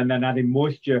 And then adding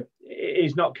moisture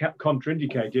is not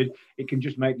contraindicated. It can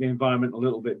just make the environment a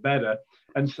little bit better.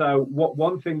 And so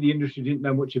one thing the industry didn't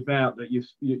know much about that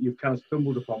you've kind of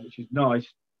stumbled upon, which is nice,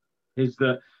 is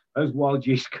that those wild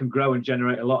yeast can grow and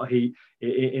generate a lot of heat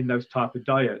in those type of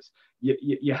diets.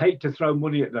 You hate to throw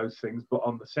money at those things, but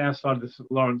on the south side of the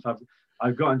St. Lawrence,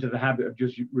 I've got into the habit of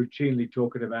just routinely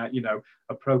talking about,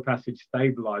 a pro-passage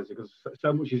stabilizer, because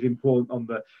so much is important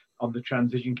on the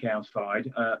transition cow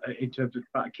side in terms of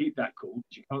trying to keep that cool,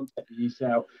 because you can't take the yeast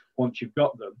out once you've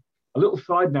got them. A little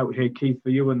side note here, Keith,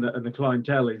 for you and the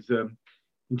clientele is,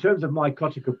 in terms of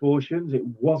mycotic abortions, it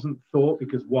wasn't thought,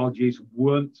 because wild yeast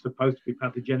weren't supposed to be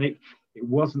pathogenic, it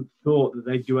wasn't thought that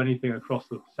they'd do anything across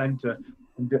the centre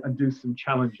and do some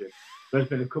challenging. There's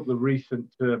been a couple of recent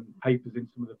papers in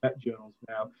some of the vet journals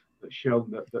now that show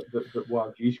that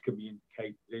wild yeast can be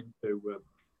indicated into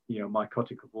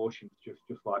mycotic abortions, just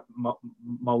like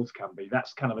moles can be.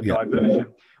 That's kind of a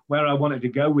diversion. Where I wanted to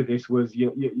go with this was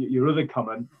your other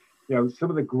comment. Some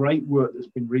of the great work that's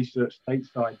been researched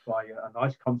stateside by a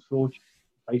nice consortium,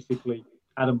 basically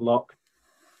Adam Locke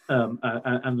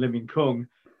and Lim Kung,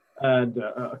 and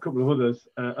a couple of others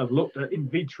have looked at in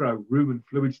vitro rumen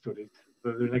fluid studies.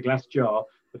 So they're in a glass jar,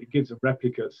 but it gives them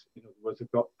replicas. In other words,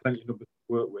 they've got plenty of numbers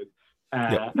to work with,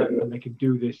 and they can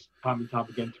do this time and time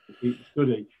again to repeat the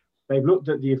study. They've looked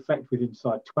at the effect within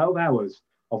inside 12 hours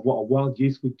of what a wild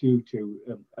yeast would do to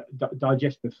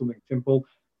digestion of something simple,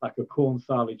 like a corn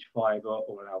silage fiber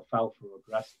or an alfalfa or a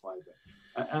grass fiber.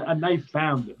 And they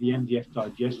found that the MDF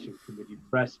digestion can be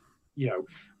depressed,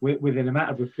 within a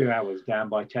matter of a few hours, down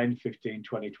by 10, 15,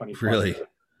 20, 25. Really?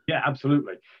 Yeah,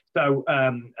 absolutely. So,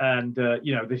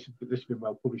 this has been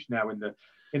well published now in the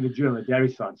Journal of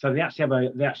Dairy Science. So they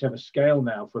actually have a scale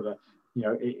now for the,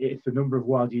 if the number of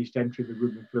wild yeast entering the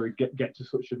rumen fluid get to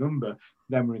such a number,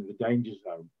 then we're in the danger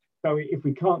zone. So if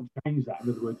we can't change that, in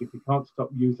other words, if we can't stop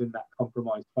using that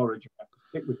compromised forage, we have to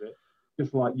stick with it,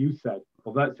 just like you said.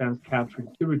 Although it sounds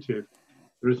counterintuitive,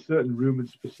 there are certain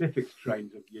rumen-specific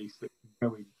strains of yeast that can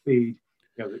go in feed,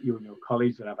 that you and your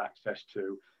colleagues would have access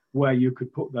to, where you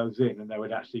could put those in and they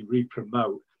would actually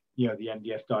re-promote, the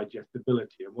MDF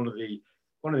digestibility. And one of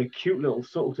the cute little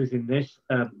subtleties in this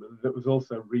that was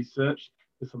also researched,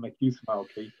 this will make you smile,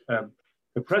 Keith,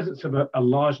 the presence of a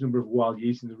large number of wild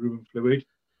yeast in the rumen fluid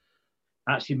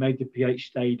actually made the pH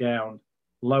stay down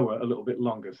lower a little bit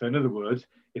longer. So in other words,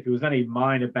 if there was any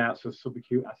minor bouts of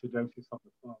subacute acidosis on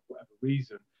the farm for whatever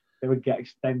reason, they would get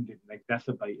extended and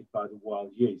exacerbated by the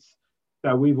wild yeast.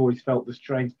 So we've always felt the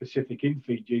strain-specific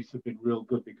in-feed yeasts have been real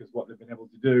good, because what they've been able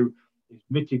to do is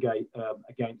mitigate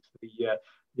against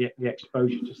the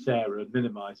exposure to SARA and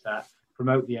minimise that,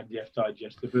 promote the MDF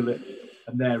digestibility,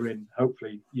 and therein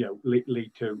hopefully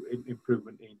lead to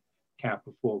improvement in cow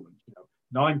performance.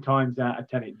 9 times out of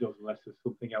 10 it does, unless there's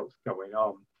something else going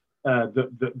on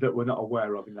that we're not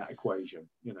aware of in that equation.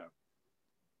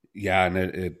 Yeah, and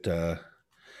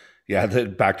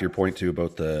back to your point too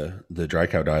about the dry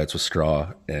cow diets with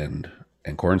straw and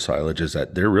corn silage, is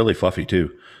that they're really fluffy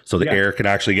too, so the air can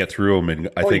actually get through them, and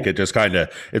I think it just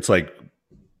it's like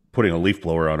putting a leaf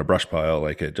blower on a brush pile.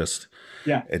 Like it just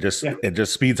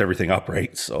speeds everything up,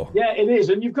 right? So it is,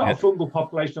 and you've got a fungal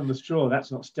population on the straw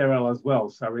that's not sterile as well,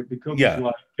 so it becomes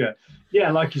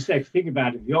like you said, think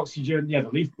about it, the oxygen, the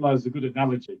leaf blower is a good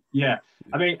analogy.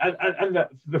 I mean, and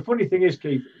the funny thing is,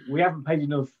 Keith, we haven't paid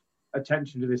enough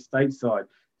attention to this stateside.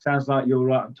 Sounds like you're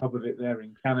right on top of it there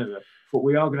in Canada, but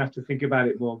we are going to have to think about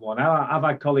it more and more. Now, I've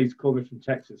had colleagues call me from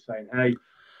Texas saying, hey,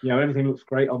 everything looks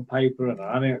great on paper, and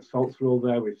I think salts are all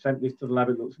there, we've sent this to the lab,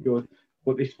 it looks good,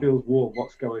 but this feels warm,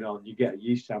 what's going on? You get a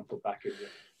yeast sample back in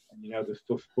you, and the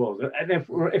stuff spoils. And if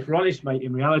we're honest, mate,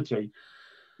 in reality,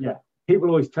 people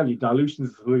always tell you dilution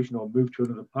is the solution or move to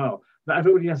another pile. Not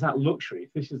everybody has that luxury.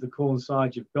 If this is the corn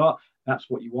size you've got, that's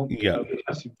what you want. Yeah. A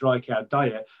passive dry cow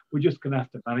diet. We're just going to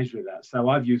have to manage with that. So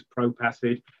I've used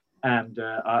Propacid, and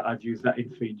I've used that in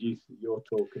feed yeast that you're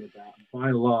talking about. And by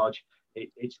and large,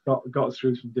 it's got us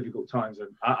through some difficult times. And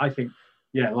I think,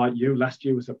 yeah, like you, last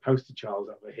year was a poster child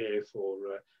over here for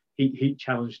heat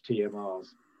challenge TMRs.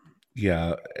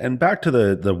 Yeah, and back to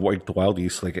the wild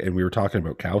yeast, like, and we were talking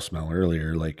about cow smell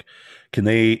earlier. Like, can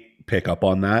they pick up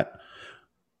on that?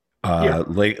 Yeah.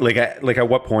 Like at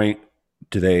what point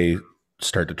do they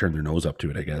start to turn their nose up to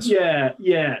it? I guess.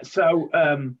 Yeah. So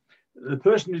the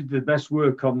person who did the best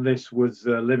work on this was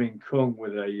Liming Kung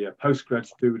with a postgrad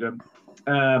student,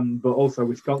 but also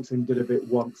Wisconsin did a bit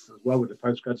once as well with a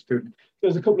postgrad student.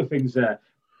 There's a couple of things there.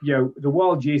 The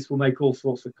wild yeast will make all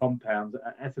sorts of compounds.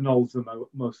 Ethanol's the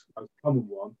most common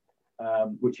one,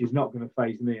 which is not going to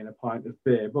phase me in a pint of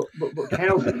beer. But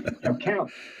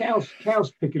cows,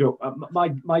 cows pick it up.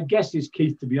 My guess is,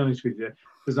 Keith, to be honest with you,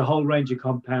 there's a whole range of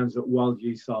compounds that wild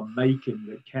yeast are making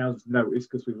that cows notice,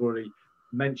 because we've already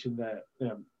mentioned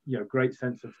their great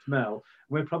sense of smell.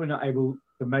 We're probably not able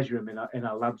to measure them in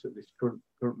our labs at this current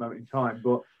moment in time.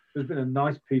 But there's been a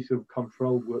nice piece of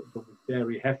control work done with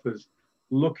dairy heifers,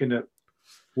 looking at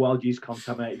wild yeast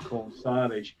contaminated corn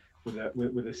silage with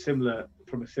a similar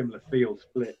field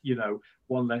split.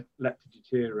 One left to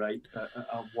deteriorate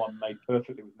and one made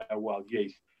perfectly with no wild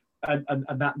yeast. And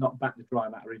that knocked back the dry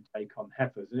matter intake on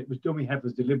heifers. And it was dummy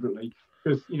heifers deliberately,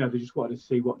 because they just wanted to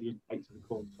see what the intakes of the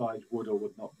corn silage would or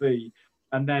would not be.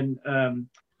 And then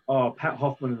Pat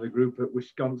Hoffman and the group at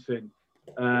Wisconsin,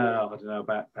 I don't know,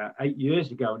 about 8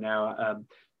 years ago now,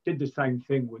 did the same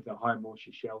thing with the high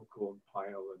moisture shell corn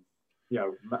pile, and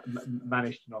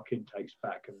managed to knock intakes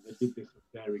back. And they did this with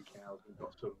dairy cows and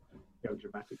got some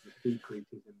dramatic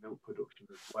decreases in milk production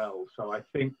as well. So I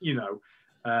think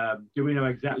do we know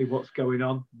exactly what's going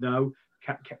on? No.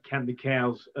 Can the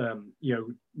cows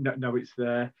know it's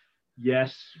there?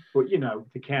 Yes, but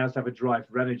the cows have a drive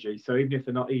for energy. So even if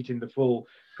they're not eating the full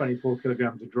 24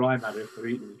 kilograms of dry matter, if they're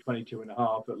eating the 22 and a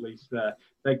half, at least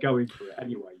they're going for it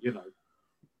anyway.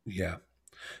 Yeah.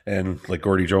 And like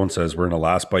Gordy Jones says, we're in a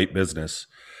last bite business.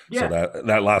 Yeah. So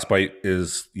that last bite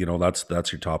is,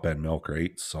 that's your top end milk,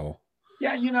 right? So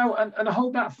yeah, and I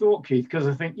hold that thought, Keith, because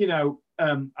I think,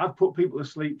 I've put people to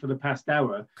sleep for the past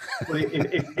hour. But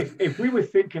if we were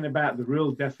thinking about the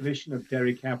real definition of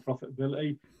dairy cow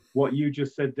profitability, what you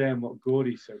just said there and what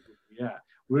Gordy said,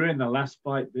 we're in the last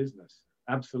bite business.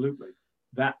 Absolutely.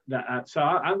 So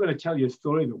I'm going to tell you a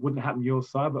story that wouldn't happen your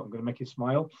side, but I'm going to make you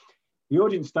smile. The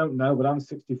audience don't know, but I'm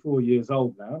 64 years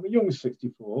old now. I'm a young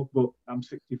 64, but I'm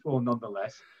 64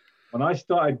 nonetheless. When I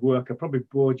started work, I probably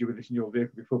bored you with this in your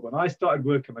vehicle before, but when I started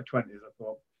work in my 20s, I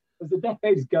thought, as the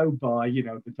decades go by,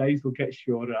 the days will get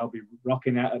shorter. I'll be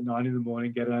rocking out at 9 in the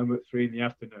morning, get home at 3 in the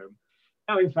afternoon.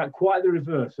 Now, in fact, quite the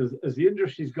reverse. As the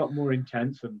industry's got more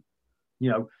intense and,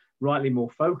 rightly more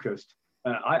focused,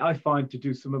 I find to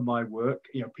do some of my work,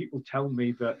 people tell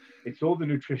me that it's all the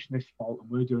nutritionist's fault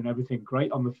and we're doing everything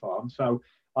great on the farm. So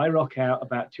I rock out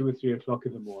about 2 or 3 o'clock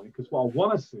in the morning, because what I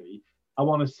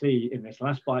want to see in this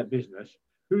last bite business,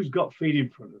 who's got feed in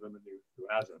front of them and who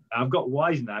hasn't. Now, I've got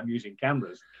wise now, I'm using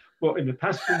cameras. But in the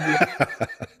past few years,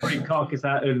 putting carcass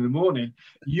out early in the morning,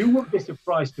 you won't be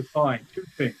surprised to find two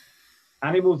things.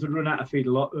 Animals that run out of feed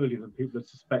a lot earlier than people had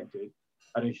suspected,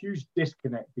 and a huge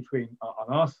disconnect between,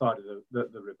 on our side of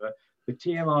the river, the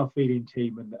TMR feeding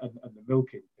team and the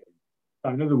milking team. So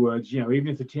in other words, even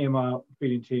if the TMR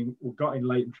feeding team got in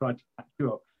late and tried to catch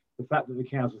up, the fact that the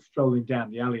cows were strolling down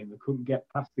the alley and they couldn't get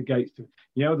past the gates to,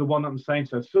 the one that I'm saying,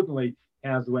 so suddenly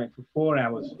cows are waiting for 4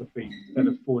 hours for feed instead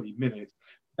of 40 minutes.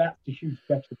 That's a huge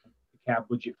detriment to the cow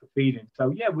budget for feeding.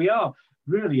 So yeah, we are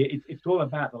really, it's all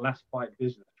about the last bite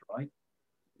business, right?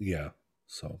 Yeah.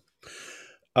 So,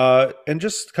 and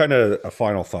just kind of a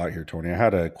final thought here, Tony. I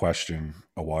had a question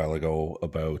a while ago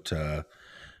about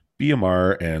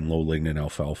BMR and low lignin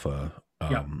alfalfa.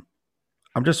 I'm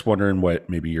just wondering what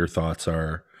maybe your thoughts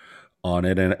are on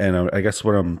it. And I guess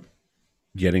what I'm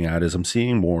getting at is I'm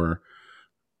seeing more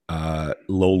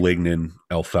low lignin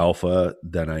alfalfa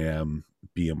than I am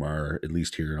BMR, at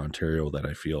least here in Ontario, that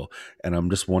I feel. And I'm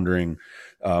just wondering,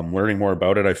 learning more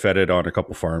about it. I fed it on a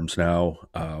couple farms now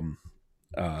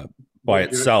by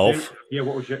itself. Yeah,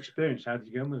 what was your experience? How did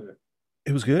you go with it?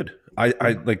 It was good. I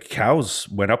like, cows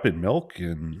went up in milk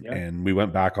and we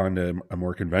went back onto a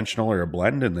more conventional or a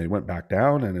blend, and they went back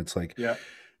down, and it's like,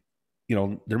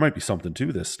 there might be something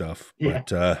to this stuff, but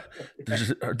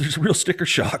there's a real sticker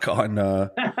shock on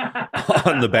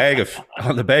the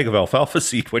bag of alfalfa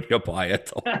seed when you buy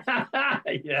it.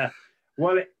 Yeah.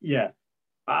 Well,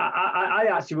 I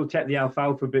actually will take the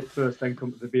alfalfa bit first, then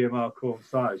come to the BMR corn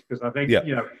size, because I think Yeah.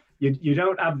 you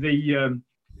don't have the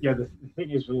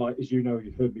thing is, like, as you know,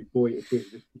 you've heard me boy it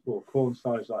is this before, corn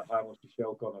size, like how much the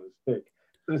shell gone on a stick.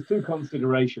 So there's two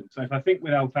considerations. So if I think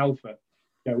with alfalfa,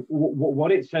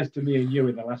 what it says to me and you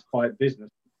in the last bite business,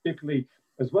 particularly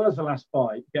as well as the last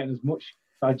bite, getting as much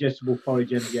digestible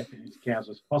forage energy into cows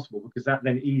as possible, because that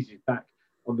then eases back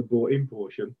on the bought in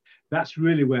portion. That's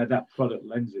really where that product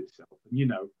lends itself.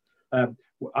 And um,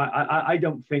 I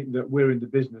don't think that we're in the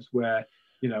business where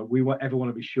we ever want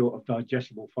to be short of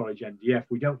digestible forage NDF.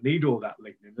 We don't need all that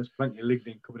lignin. There's plenty of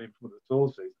lignin coming in from other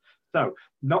sources. So,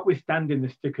 notwithstanding the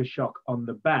sticker shock on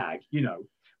the bag,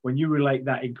 when you relate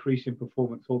that increase in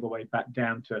performance all the way back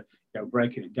down to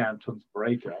breaking it down tons per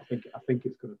acre, I think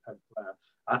it's going to pencil out.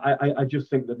 I just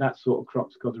think that sort of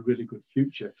crop's got a really good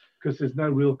future, because there's no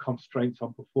real constraints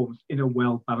on performance in a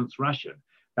well-balanced ration.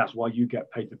 That's why you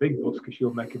get paid the big bucks, because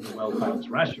you're making a well-balanced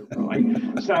ration, right?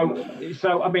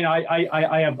 So I mean,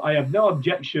 I have no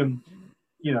objection,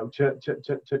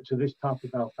 to this type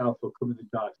of alfalfa coming in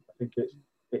diet. I think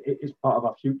it's part of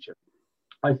our future.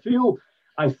 I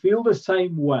feel the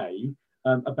same way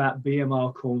about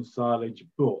BMR corn silage,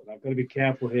 but I've got to be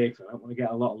careful here, because I don't want to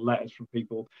get a lot of letters from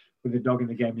people with the dog in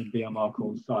the game in BMR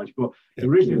corn silage. But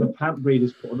originally, the plant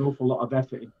breeders put an awful lot of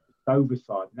effort into the stover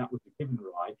side, and that was a given,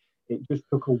 right? It just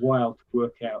took a while to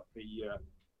work out the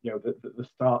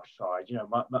starch side.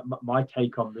 My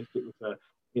take on this, it was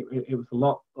a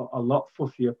lot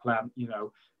fussier plant,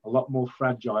 a lot more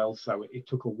fragile. So it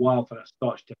took a while for that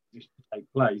starch transition to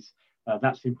take place.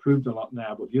 That's improved a lot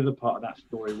now, but the other part of that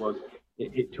story was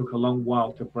it took a long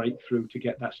while to break through to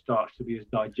get that starch to be as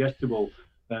digestible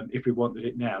if we wanted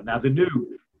it now. Now the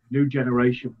new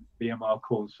generation BMR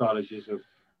corn silages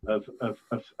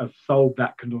have solved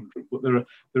that conundrum, but there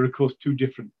are of course two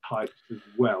different types as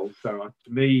well. So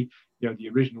to me, the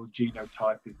original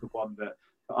genotype is the one that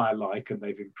I like, and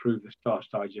they've improved the starch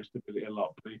digestibility a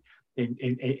lot. But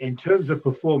in terms of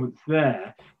performance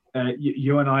there,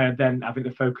 you and I are then having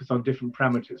to focus on different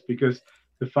parameters, because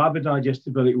the fiber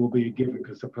digestibility will be a given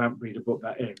because the plant breeder put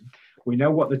that in. We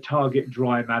know what the target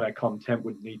dry matter content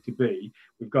would need to be.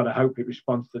 We've got to hope it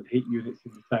responds to the heat units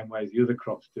in the same way as the other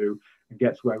crops do and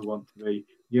gets where we want to be.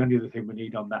 The only other thing we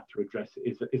need on that to address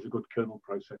it is a good kernel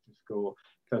processing score,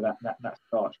 so that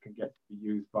starch can get to be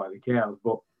used by the cows.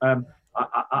 But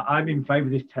I'm in favour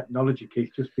of this technology,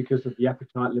 Keith, just because of the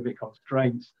appetite limit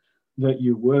constraints that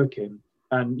you work in.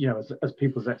 And as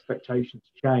people's expectations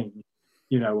change,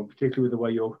 and particularly with the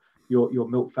way your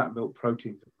milk fat, milk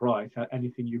proteins are priced,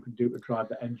 anything you can do to drive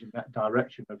the engine that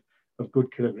direction of good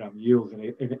kilogram yields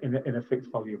in a fixed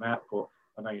volume output.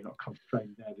 I know you're not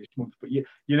constrained there this month, but you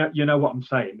know what I'm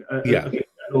saying.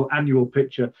 Annual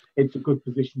picture, it's a good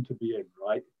position to be in,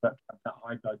 right? That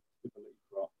high digestibility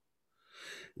crop.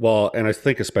 Well, and I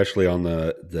think especially on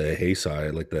the hay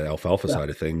side, like the alfalfa side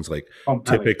of things, like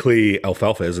typically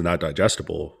alfalfa isn't that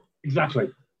digestible. Exactly.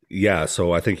 Yeah,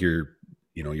 so I think you're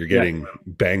getting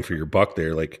bang for your buck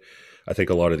there. Like I think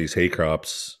a lot of these hay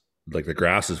crops, like the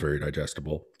grass is very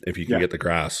digestible if you can get the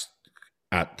grass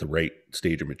at the right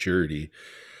stage of maturity.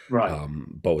 Right.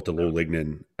 But with the low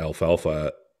lignin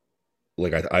alfalfa,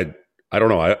 like I don't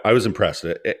know. I was impressed.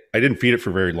 I didn't feed it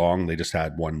for very long. They just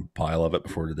had one pile of it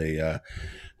before they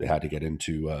had to get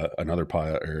into another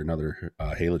pile or another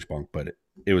haylage bunk. But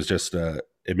it was just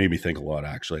it made me think a lot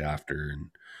actually after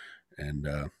and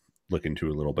look into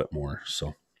it a little bit more.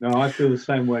 So. No, I feel the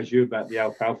same way as you about the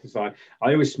alfalfa side.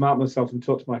 I always smart myself and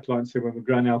talk to my clients, say when we're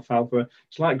growing alfalfa,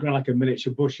 it's like growing like a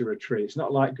miniature bush or a tree. It's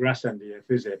not like grass NDF,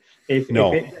 is it? If it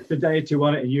gets a day or two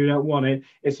on it and you don't want it,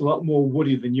 it's a lot more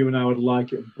woody than you and I would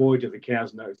like it. And boy, do the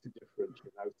cows notice the difference,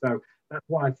 So that's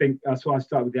why I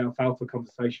start with the alfalfa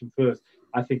conversation first.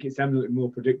 I think it's eminently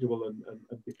more predictable and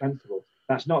defensible.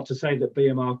 That's not to say that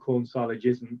BMR corn silage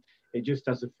isn't. It just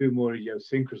has a few more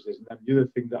idiosyncrasies. And then the other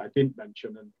thing that I didn't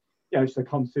mention, and it's a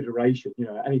consideration.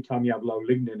 Anytime you have low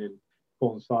lignin in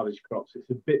corn silage crops, it's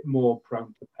a bit more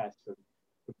prone to pests, and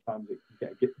sometimes it can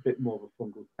get a bit more of a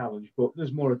fungal challenge. But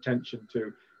there's more attention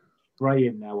to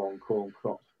spraying now on corn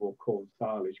crops for corn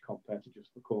silage compared to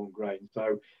just the corn grain.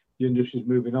 So the industry's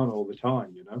moving on all the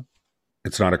time,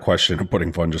 It's not a question of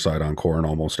putting fungicide on corn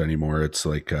almost anymore. It's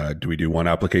like, do we do one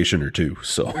application or two?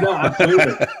 So no,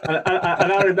 absolutely.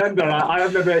 and I remember, I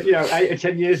remember, 8 or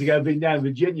 10 years ago being down in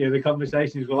Virginia, the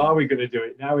conversation is, well, are we going to do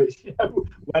it? Now it's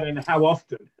when and how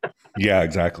often? Yeah,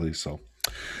 exactly. So,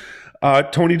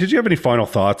 Tony, did you have any final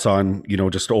thoughts on,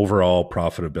 just overall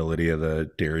profitability of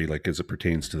the dairy, like as it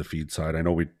pertains to the feed side? I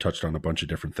know we touched on a bunch of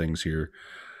different things here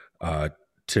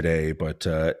today, but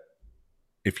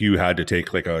if you had to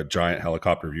take like a giant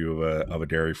helicopter view of a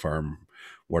dairy farm,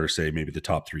 what are, say, maybe the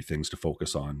top 3 things to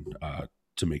focus on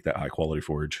to make that high quality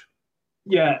forage?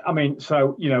 Yeah, I mean,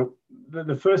 so,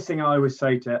 the first thing I always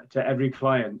say to every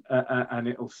client, and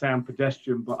it'll sound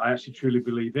pedestrian, but I actually truly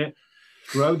believe it: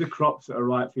 grow the crops that are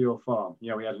right for your farm. We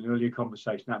had an earlier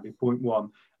conversation, that'd be point 1,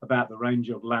 about the range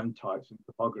of land types and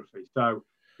topography. So,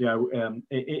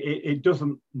 it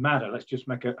doesn't matter. Let's just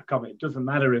make a comment. It doesn't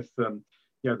matter if, the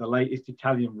latest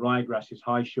Italian ryegrass is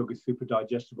high sugar, super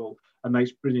digestible, and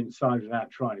makes brilliant cider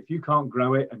without trying. If you can't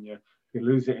grow it and you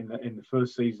lose it in the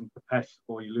first season to pests,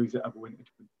 or you lose it over winter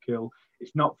to kill,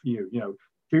 it's not for you.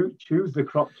 Choose the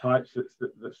crop types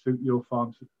that suit your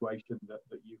farm situation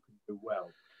that you can do well.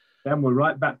 Then we're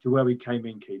right back to where we came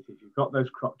in, Keith. If you've got those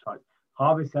crop types,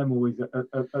 harvest them always at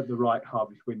the right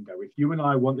harvest window. If you and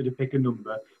I wanted to pick a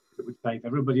number that would save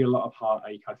everybody a lot of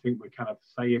heartache, I think we're kind of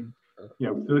saying,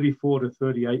 34 to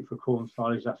 38 for corn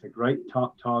silage. That's a great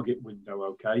target window,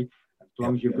 okay? As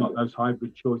long as you've got those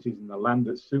hybrid choices in the land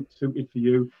that's suited for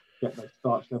you, get those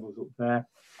starch levels up there.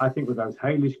 I think with those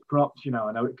haylage crops, I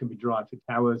know it can be dry for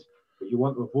towers, but you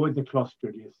want to avoid the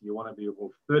Clostridium. You want to be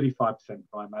above 35%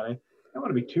 primary. You don't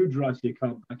want to be too dry so you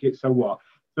can't back it. So what?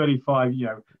 35,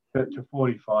 to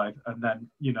 45, and then,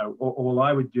 all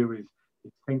I would do is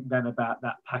think then about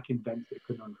that packing density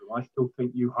conundrum. I still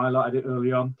think you highlighted it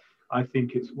early on. I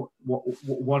think it's what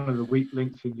one of the weak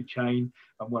links in the chain,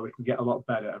 and where we can get a lot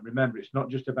better. And remember, it's not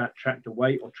just about tractor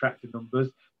weight or tractor numbers.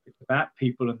 It's about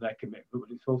people and their commitment, but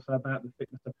it's also about the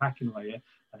thickness of packing layer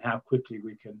and how quickly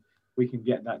we can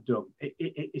get that done.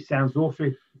 It sounds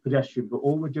awfully pedestrian, but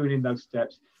all we're doing in those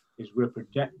steps is we're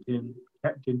protecting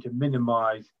to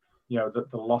minimise, the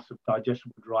loss of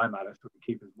digestible dry matter, so we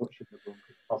keep as much in the bunk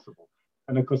as possible.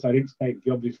 And of course, I didn't state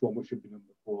the obvious one, which would be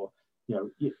number 4.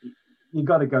 You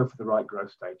got to go for the right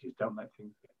growth stages. Don't let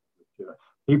things get mature.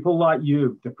 People like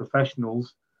you, the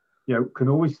professionals, can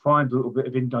always find a little bit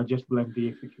of indigestible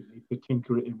MD if you need to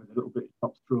tinker it in with a little bit of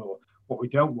top straw. What we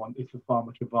don't want is the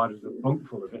farmer to provide us a bunk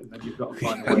full of it, and then you've got to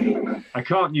find a way. I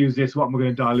can't use this. What am I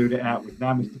going to dilute it out with?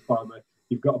 Now, Mr. Farmer,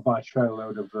 you've got to buy a trail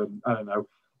load of,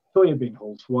 soybean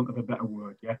hulls, for want of a better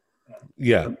word, yeah?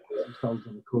 Yeah. Sold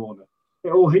in the corner. It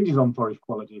all hinges on forage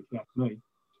quality, if you ask me.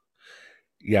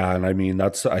 Yeah, and I mean, I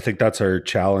think that's our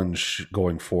challenge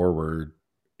going forward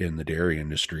in the dairy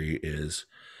industry is,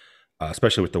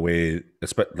 especially with the way,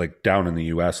 like down in the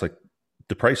US, like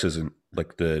the price isn't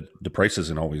like the price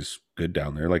isn't always good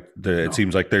down there. Like it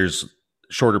seems like there's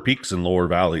shorter peaks and lower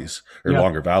valleys, or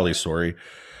longer valleys, sorry.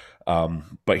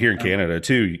 But here in Canada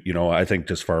too, I think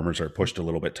just farmers are pushed a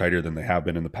little bit tighter than they have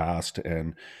been in the past,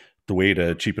 and the way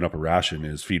to cheapen up a ration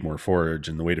is feed more forage,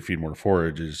 and the way to feed more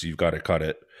forage is you've got to cut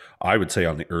it, I would say,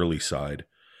 on the early side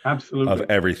of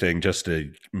everything, just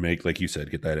to make, like you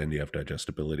said, get that NDF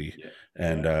digestibility.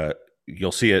 And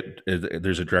you'll see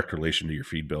there's a direct relation to your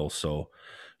feed bill. So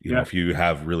if you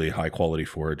have really high quality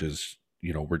forages,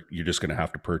 you're just going to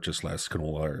have to purchase less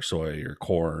canola or soy or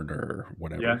corn or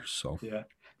whatever.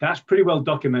 That's pretty well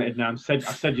documented now.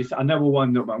 I never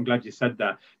wound up, but I'm glad you said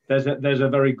that. There's a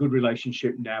very good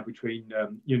relationship now between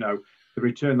the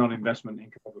return on investment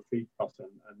income of a feed cost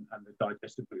and the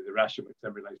digestibility of the ration, which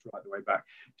then relates right the way back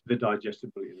to the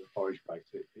digestibility of the forage base.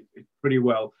 It's pretty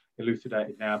well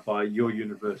elucidated now by your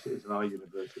universities and our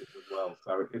universities as well.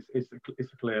 So it's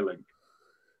a clear link.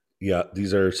 Yeah,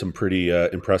 these are some pretty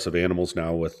impressive animals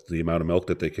now with the amount of milk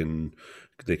that they can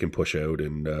push out,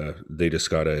 and it's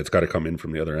got to come in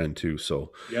from the other end too.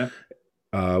 So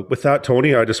with that,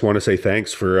 Tony, I just want to say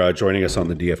thanks for joining us on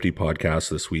the DFD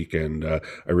podcast this week, and I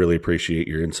really appreciate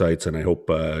your insights, and I hope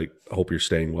you're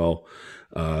staying well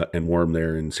and warm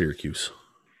there in Syracuse.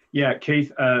 Yeah,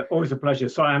 Keith, always a pleasure.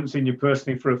 Sorry I haven't seen you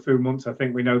personally for a few months. I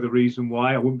think we know the reason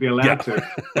why. I wouldn't be allowed to.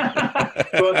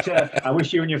 But I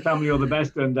wish you and your family all the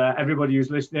best, and everybody who's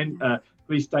listening,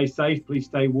 please stay safe, please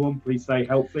stay warm, please stay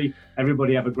healthy.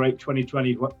 Everybody have a great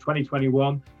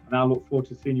 2021, and I'll look forward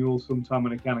to seeing you all sometime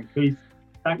when I can. And Keith,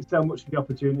 thanks so much for the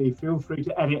opportunity. Feel free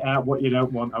to edit out what you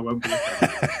don't want. I won't be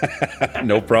offended.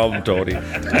 No problem, Tony.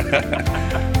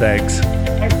 Thanks.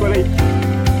 Thanks, buddy.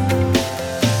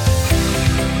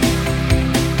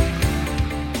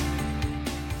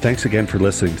 Thanks again for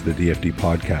listening to the DFD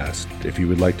podcast. If you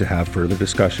would like to have further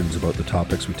discussions about the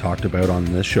topics we talked about on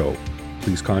this show,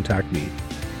 please contact me,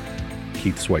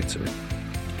 Keith Schweitzer.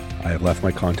 I have left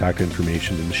my contact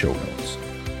information in the show notes.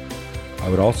 I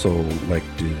would also like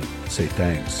to say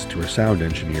thanks to our sound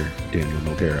engineer, Daniel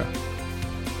Noguera.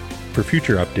 For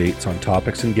future updates on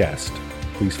topics and guests,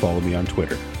 please follow me on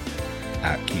Twitter,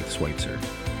 @Keith Schweitzer.